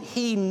all that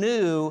he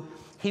knew,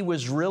 he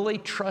was really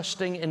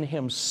trusting in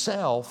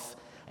himself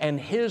and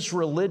his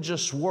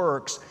religious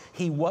works.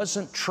 He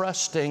wasn't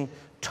trusting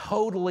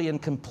totally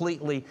and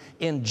completely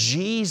in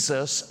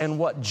Jesus and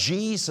what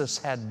Jesus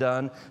had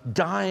done,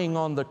 dying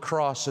on the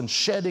cross and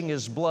shedding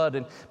his blood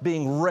and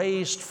being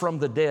raised from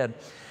the dead.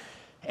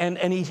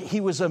 And he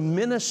was a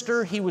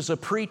minister, he was a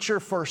preacher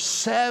for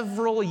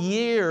several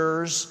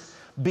years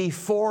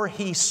before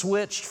he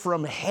switched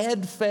from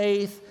head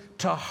faith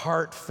to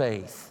heart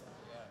faith.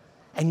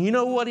 And you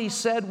know what he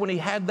said when he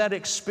had that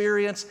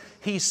experience?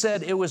 He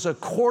said, it was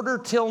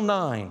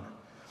 9:15,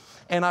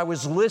 and I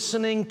was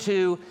listening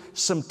to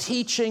some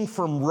teaching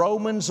from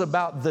Romans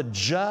about the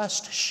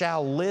just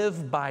shall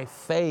live by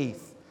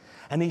faith.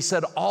 And he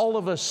said, all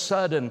of a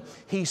sudden,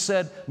 he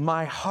said,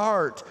 my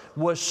heart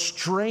was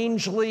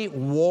strangely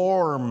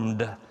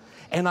warmed,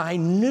 and I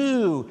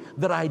knew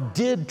that I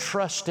did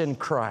trust in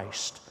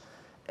Christ.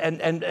 And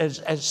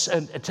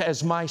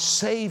as my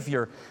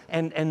Savior,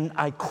 and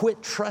I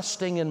quit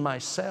trusting in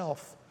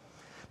myself.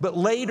 But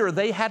later,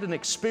 they had an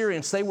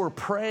experience. They were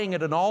praying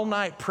at an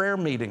all-night prayer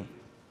meeting.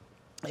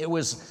 It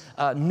was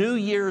New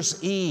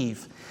Year's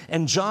Eve,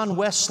 and John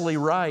Wesley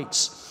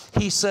writes,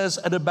 he says,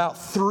 at about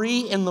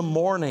 3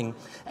 a.m,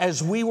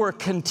 as we were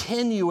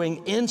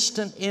continuing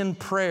instant in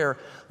prayer,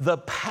 the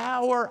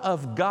power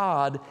of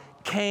God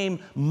came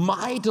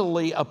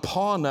mightily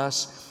upon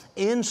us,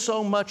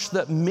 insomuch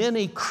that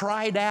many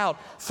cried out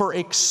for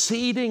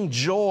exceeding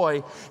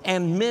joy,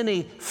 and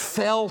many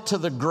fell to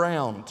the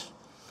ground.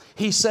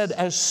 He said,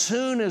 as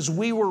soon as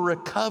we were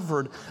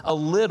recovered a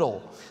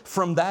little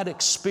from that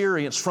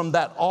experience, from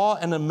that awe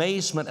and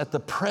amazement at the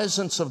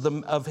presence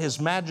of His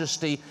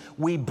Majesty,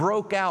 we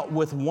broke out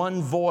with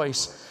one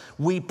voice,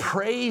 we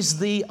praise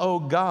Thee, O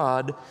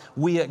God,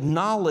 we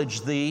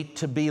acknowledge Thee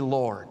to be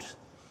Lord.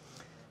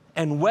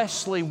 And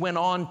Wesley went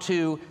on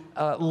to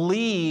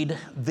lead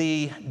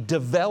the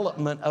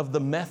development of the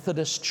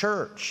Methodist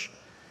Church,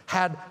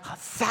 had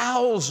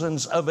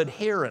thousands of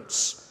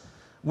adherents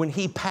when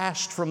he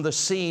passed from the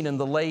scene in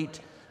the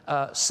late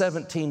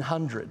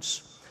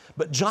 1700s.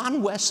 But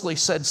John Wesley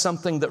said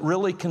something that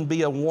really can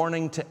be a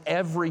warning to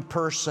every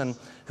person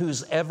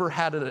who's ever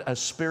had a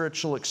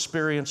spiritual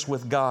experience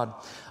with God.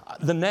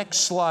 The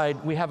next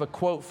slide, we have a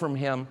quote from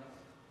him.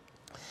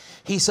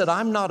 He said,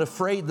 I'm not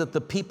afraid that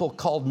the people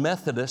called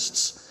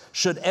Methodists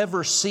should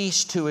ever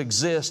cease to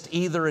exist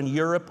either in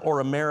Europe or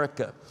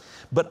America.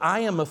 But I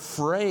am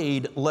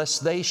afraid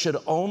lest they should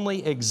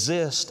only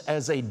exist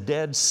as a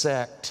dead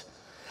sect,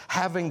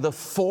 having the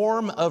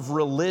form of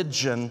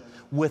religion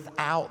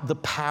without the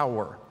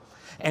power.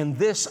 And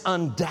this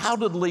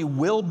undoubtedly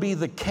will be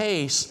the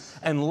case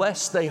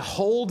unless they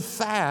hold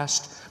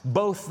fast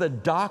both the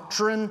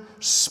doctrine,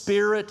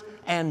 spirit,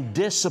 and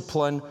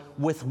discipline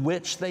with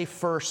which they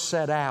first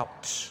set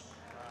out.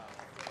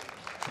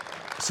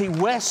 See,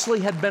 Wesley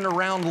had been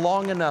around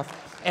long enough,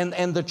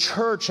 and the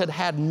church had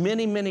had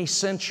many, many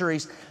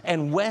centuries,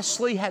 and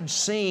Wesley had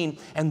seen,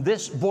 and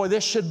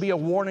this should be a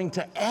warning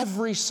to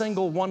every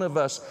single one of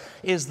us,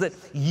 is that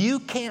you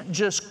can't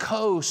just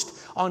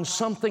coast on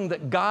something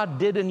that God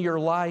did in your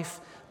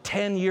life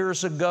 10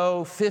 years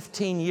ago,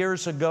 15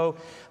 years ago.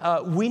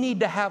 We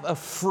need to have a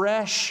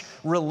fresh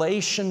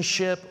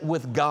relationship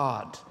with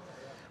God.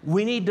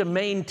 We need to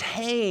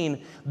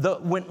maintain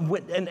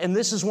and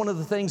this is one of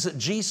the things that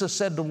Jesus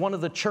said to one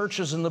of the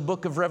churches in the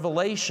book of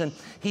Revelation.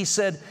 He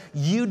said,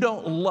 you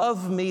don't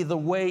love me the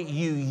way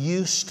you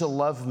used to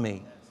love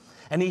me.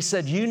 And he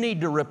said, you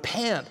need to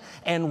repent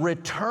and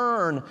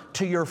return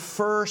to your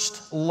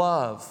first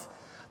love,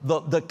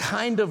 the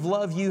kind of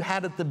love you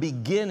had at the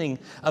beginning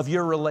of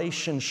your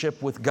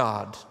relationship with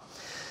God.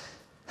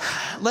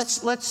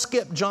 Let's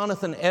skip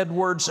Jonathan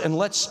Edwards, and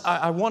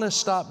I want to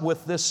stop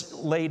with this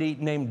lady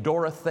named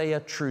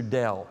Dorothea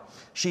Trudell.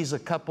 She's a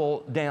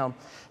couple down.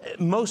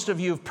 Most of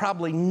you have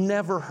probably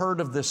never heard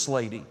of this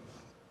lady.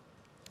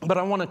 But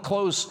I want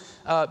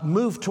to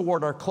move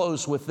toward our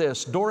close with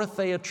this.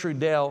 Dorothea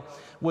Trudell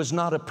was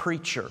not a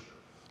preacher.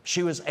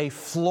 She was a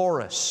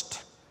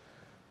florist.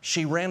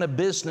 She ran a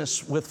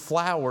business with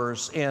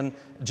flowers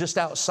just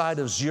outside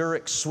of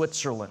Zurich,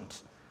 Switzerland.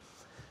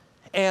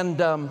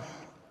 And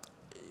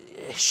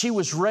she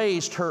was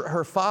raised,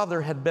 her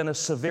father had been a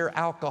severe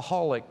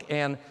alcoholic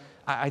and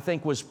I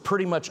think was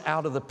pretty much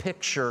out of the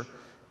picture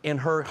in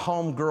her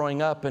home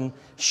growing up. And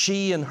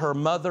she and her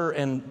mother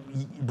and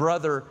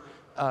brother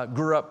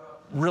grew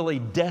up really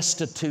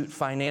destitute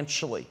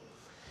financially.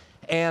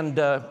 And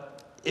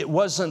it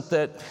wasn't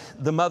that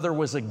the mother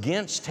was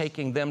against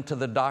taking them to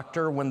the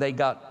doctor when they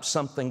got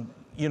something,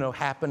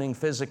 happening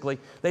physically.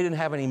 They didn't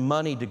have any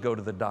money to go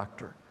to the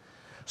doctor.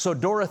 So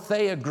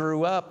Dorothea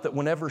grew up that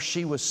whenever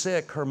she was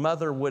sick, her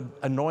mother would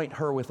anoint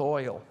her with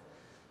oil,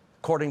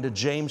 according to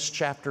James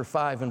chapter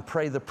 5, and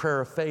pray the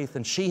prayer of faith.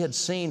 And she had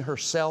seen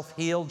herself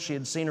healed. She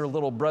had seen her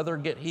little brother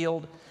get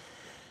healed.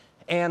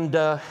 And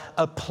a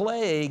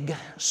plague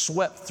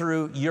swept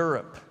through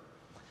Europe.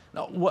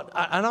 Now,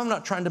 and I'm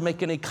not trying to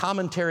make any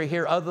commentary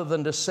here other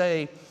than to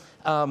say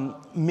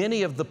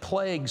many of the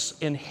plagues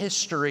in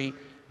history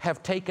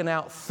have taken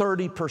out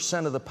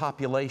 30% of the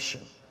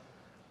population.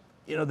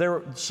 There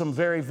were some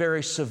very,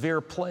 very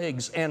severe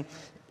plagues. And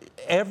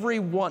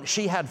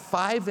she had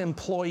 5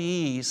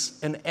 employees,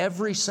 and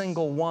every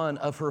single one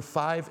of her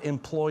 5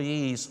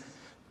 employees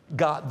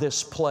got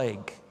this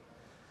plague.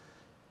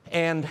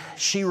 And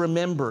she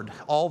remembered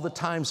all the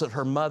times that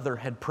her mother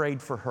had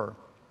prayed for her.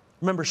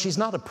 Remember, she's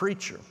not a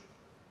preacher.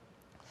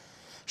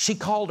 She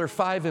called her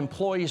 5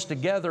 employees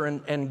together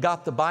and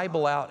got the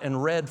Bible out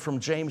and read from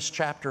James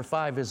chapter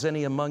 5, "Is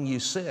any among you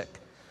sick?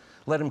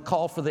 Let him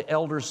call for the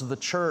elders of the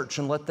church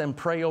and let them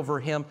pray over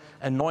him,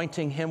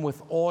 anointing him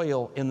with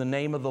oil in the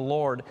name of the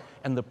Lord.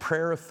 And the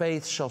prayer of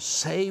faith shall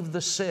save the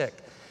sick,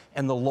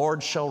 and the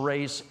Lord shall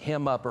raise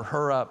him up," or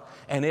her up.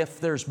 "And if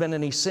there's been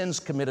any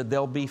sins committed,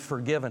 they'll be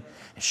forgiven."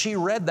 She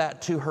read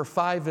that to her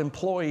 5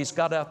 employees,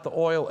 got out the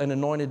oil and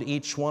anointed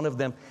each one of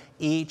them.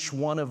 Each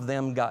one of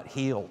them got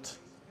healed.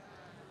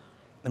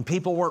 And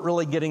people weren't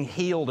really getting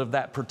healed of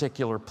that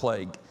particular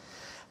plague.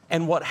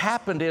 And what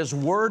happened is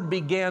word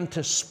began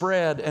to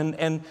spread.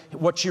 And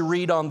what you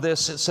read on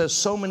this, it says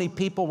so many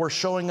people were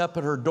showing up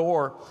at her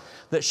door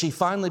that she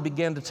finally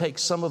began to take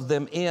some of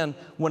them in.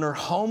 When her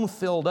home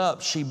filled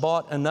up, she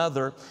bought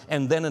another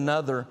and then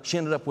another. She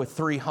ended up with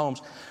 3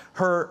 homes.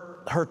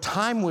 Her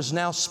time was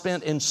now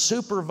spent in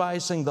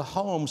supervising the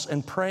homes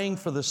and praying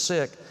for the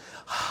sick.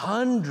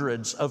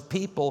 Hundreds of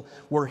people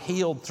were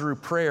healed through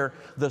prayer.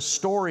 The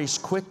stories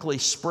quickly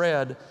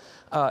spread.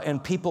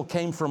 And people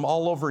came from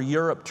all over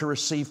Europe to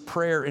receive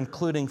prayer,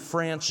 including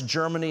France,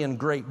 Germany, and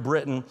Great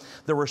Britain.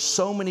 There were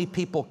so many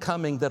people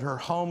coming that her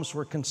homes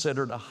were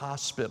considered a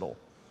hospital.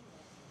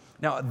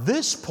 Now, at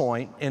this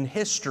point in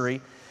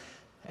history,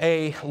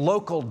 a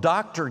local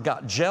doctor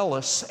got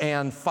jealous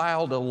and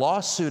filed a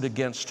lawsuit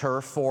against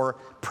her for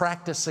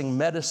practicing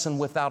medicine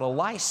without a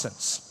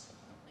license.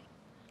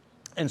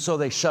 And so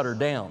they shut her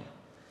down.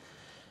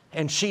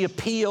 And she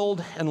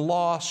appealed and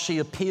lost, she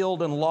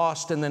appealed and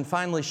lost, and then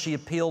finally she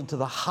appealed to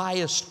the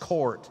highest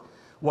court,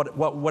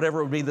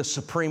 whatever would be the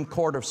Supreme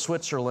Court of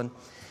Switzerland.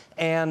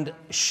 And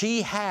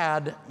she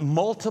had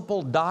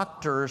multiple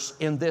doctors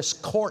in this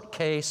court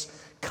case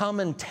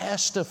come and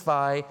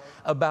testify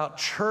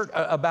about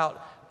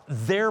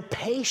their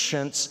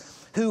patients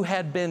who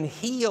had been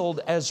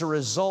healed as a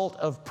result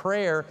of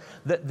prayer,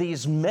 that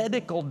these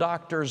medical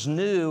doctors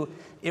knew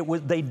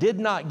they did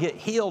not get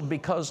healed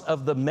because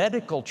of the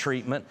medical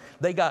treatment.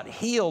 They got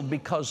healed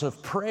because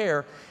of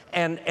prayer.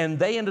 And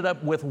they ended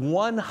up with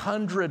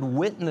 100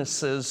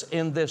 witnesses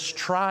in this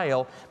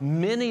trial,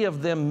 many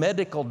of them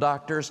medical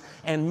doctors,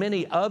 and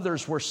many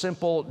others were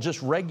simple,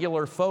 just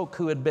regular folk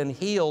who had been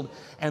healed.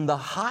 And the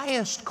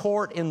highest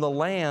court in the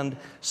land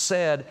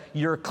said,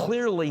 "You're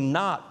clearly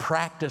not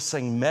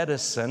practicing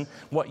medicine.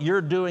 What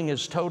you're doing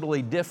is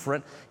totally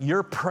different.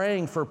 You're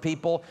praying for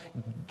people.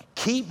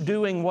 Keep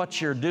doing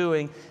what you're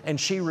doing." And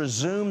she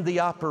resumed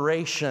the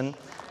operation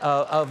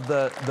of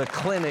the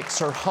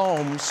clinics or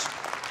homes.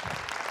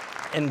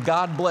 And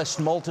God blessed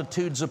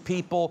multitudes of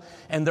people.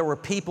 And there were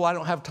people, I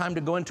don't have time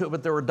to go into it,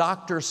 but there were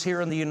doctors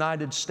here in the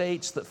United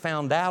States that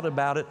found out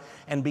about it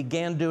and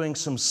began doing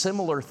some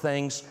similar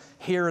things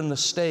here in the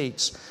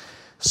States.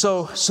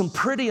 So some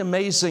pretty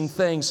amazing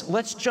things.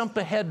 Let's jump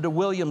ahead to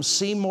William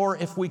Seymour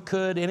if we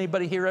could.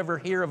 Anybody here ever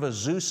hear of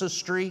Azusa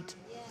Street?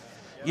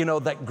 You know,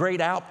 that great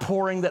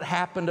outpouring that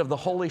happened of the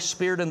Holy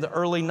Spirit in the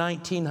early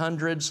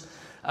 1900s.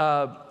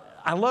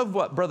 I love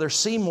what Brother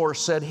Seymour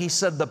said. He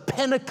said, the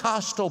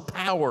Pentecostal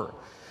power,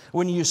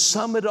 when you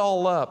sum it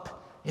all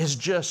up, is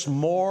just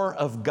more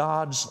of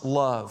God's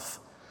love.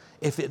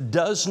 If it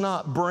does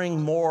not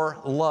bring more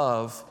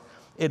love,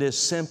 it is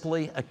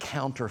simply a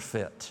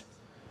counterfeit.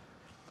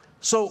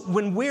 So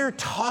when we're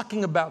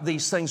talking about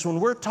these things, when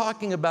we're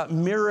talking about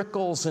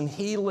miracles and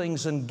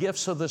healings and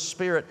gifts of the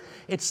Spirit,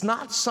 it's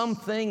not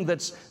something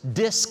that's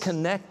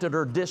disconnected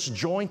or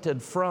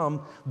disjointed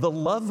from the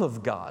love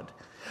of God.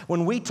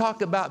 When we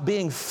talk about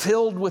being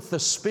filled with the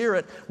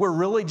Spirit, we're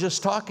really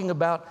just talking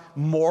about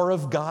more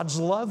of God's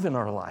love in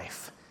our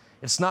life.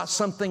 It's not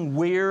something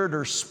weird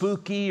or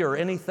spooky or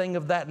anything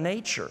of that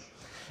nature.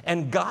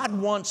 And God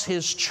wants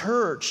His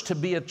church to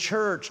be a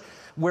church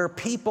where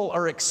people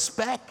are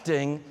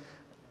expecting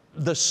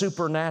the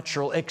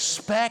supernatural,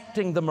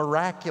 expecting the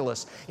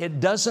miraculous. It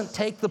doesn't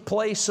take the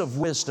place of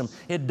wisdom.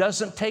 It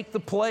doesn't take the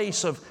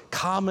place of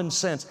common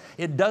sense.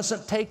 It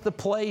doesn't take the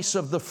place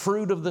of the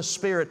fruit of the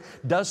Spirit.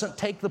 It doesn't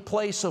take the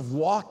place of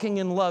walking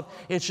in love.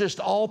 It's just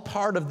all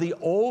part of the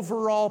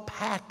overall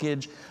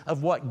package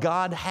of what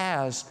God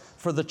has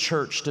for the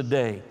church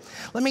today.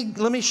 Let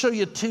me show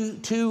you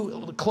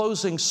two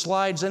closing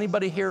slides.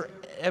 Anybody here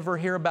ever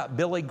hear about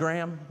Billy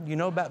Graham? You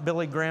know about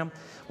Billy Graham?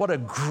 What a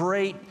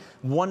great,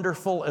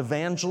 wonderful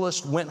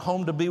evangelist. Went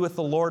home to be with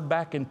the Lord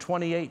back in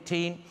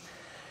 2018.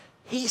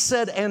 He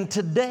said, and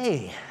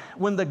today,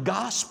 when the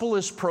gospel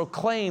is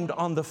proclaimed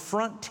on the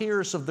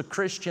frontiers of the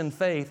Christian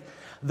faith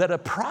that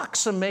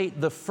approximate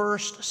the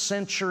first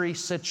century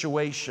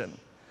situation,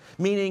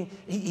 meaning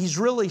he's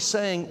really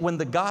saying when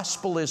the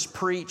gospel is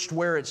preached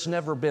where it's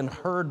never been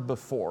heard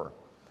before.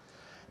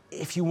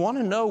 If you want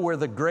to know where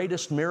the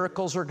greatest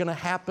miracles are going to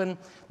happen,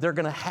 they're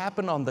going to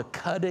happen on the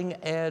cutting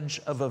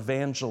edge of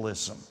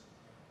evangelism.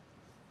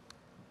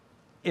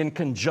 In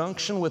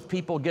conjunction with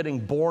people getting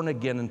born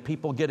again and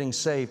people getting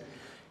saved.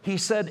 He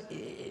said,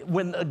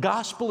 when the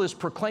gospel is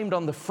proclaimed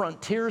on the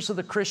frontiers of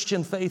the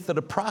Christian faith that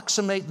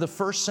approximate the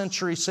first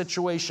century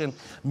situation,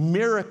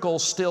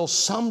 miracles still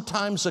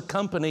sometimes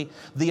accompany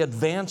the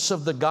advance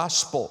of the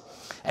gospel,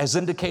 as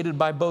indicated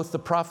by both the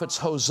prophets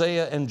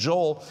Hosea and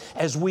Joel.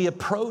 As we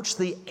approach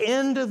the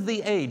end of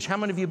the age, how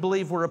many of you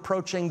believe we're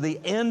approaching the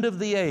end of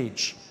the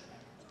age?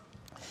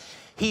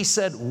 He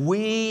said,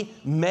 we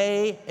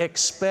may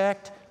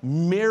expect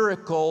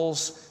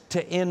miracles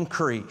to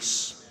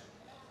increase.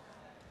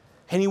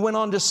 And he went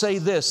on to say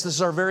this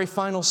is our very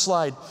final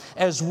slide.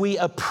 As we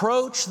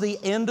approach the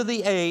end of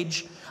the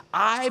age,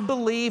 I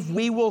believe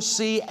we will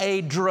see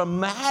a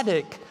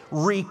dramatic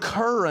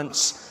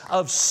recurrence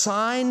of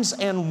signs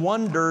and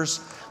wonders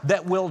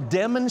that will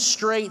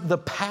demonstrate the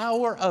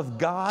power of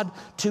God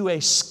to a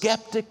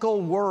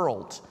skeptical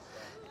world.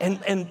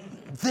 And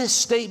this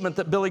statement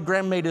that Billy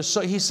Graham made is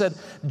so, he said,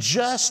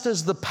 just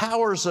as the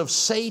powers of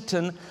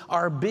Satan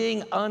are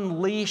being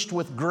unleashed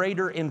with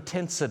greater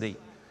intensity.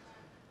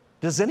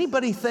 Does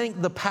anybody think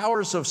the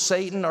powers of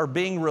Satan are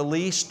being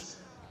released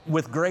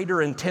with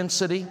greater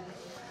intensity?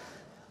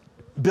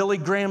 Billy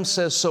Graham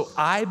says, so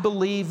I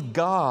believe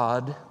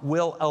God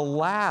will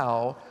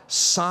allow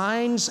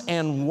signs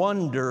and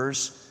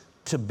wonders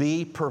to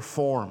be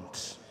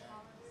performed.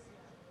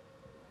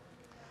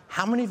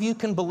 How many of you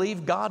can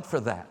believe God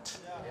for that?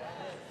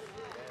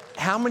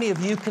 How many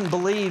of you can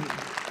believe,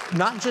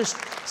 not just,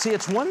 see,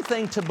 it's one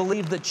thing to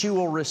believe that you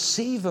will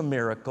receive a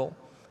miracle.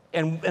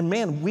 And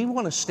man, we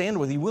want to stand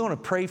with you. We want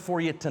to pray for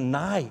you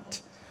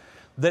tonight.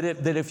 That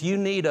if you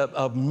need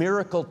a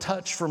miracle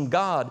touch from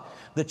God,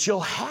 that you'll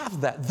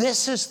have that.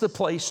 This is the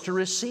place to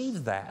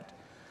receive that.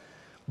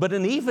 But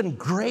an even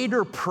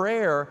greater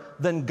prayer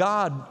than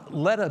God,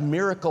 let a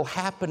miracle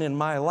happen in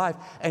my life,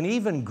 an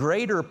even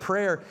greater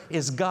prayer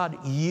is,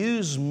 God,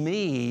 use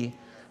me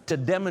to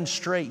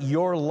demonstrate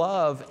your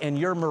love and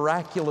your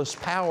miraculous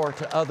power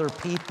to other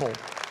people.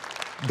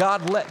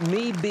 God, let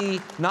me be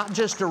not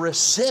just a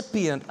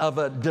recipient of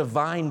a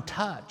divine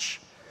touch,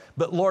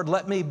 but Lord,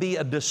 let me be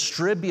a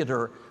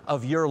distributor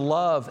of your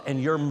love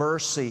and your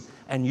mercy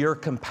and your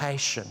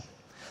compassion.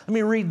 Let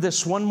me read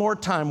this one more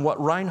time,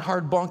 what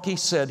Reinhard Bonnke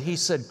said. He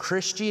said,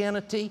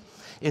 Christianity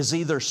is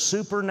either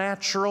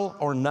supernatural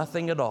or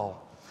nothing at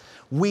all.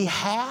 We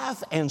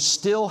have and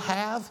still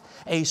have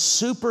a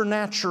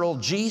supernatural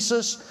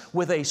Jesus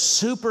with a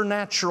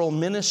supernatural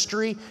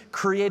ministry,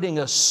 creating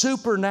a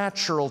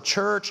supernatural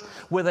church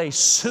with a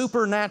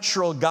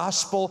supernatural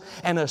gospel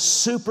and a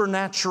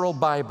supernatural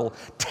Bible.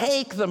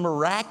 Take the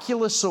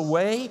miraculous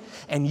away,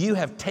 and you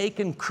have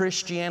taken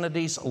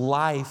Christianity's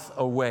life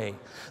away.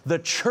 The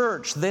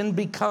church then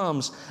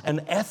becomes an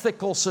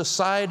ethical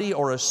society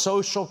or a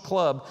social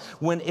club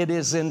when it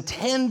is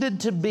intended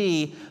to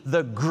be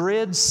the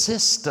grid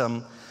system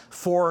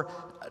for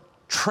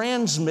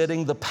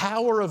transmitting the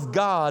power of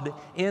God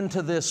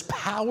into this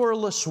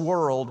powerless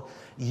world.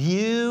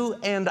 You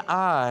and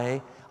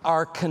I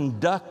are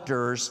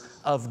conductors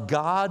of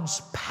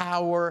God's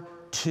power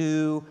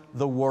to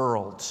the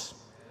world.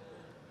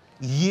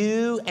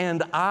 You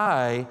and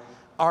I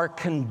are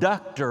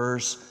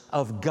conductors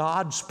of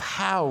God's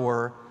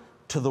power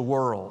to the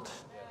world.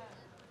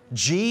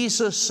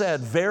 Jesus said,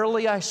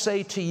 verily I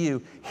say to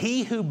you,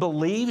 he who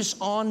believes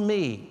on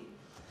me,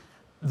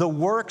 the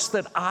works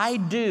that I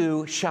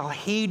do shall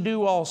he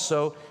do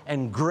also,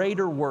 and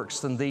greater works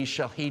than these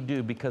shall he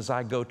do, because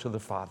I go to the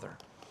Father.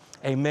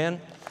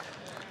 Amen.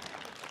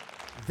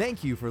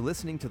 Thank you for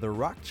listening to the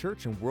Rock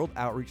Church and World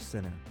Outreach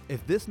Center.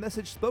 If this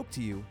message spoke to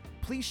you,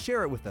 please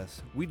share it with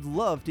us. We'd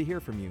love to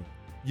hear from you.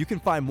 You can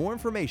find more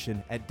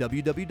information at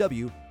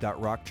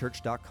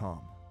www.rockchurch.com.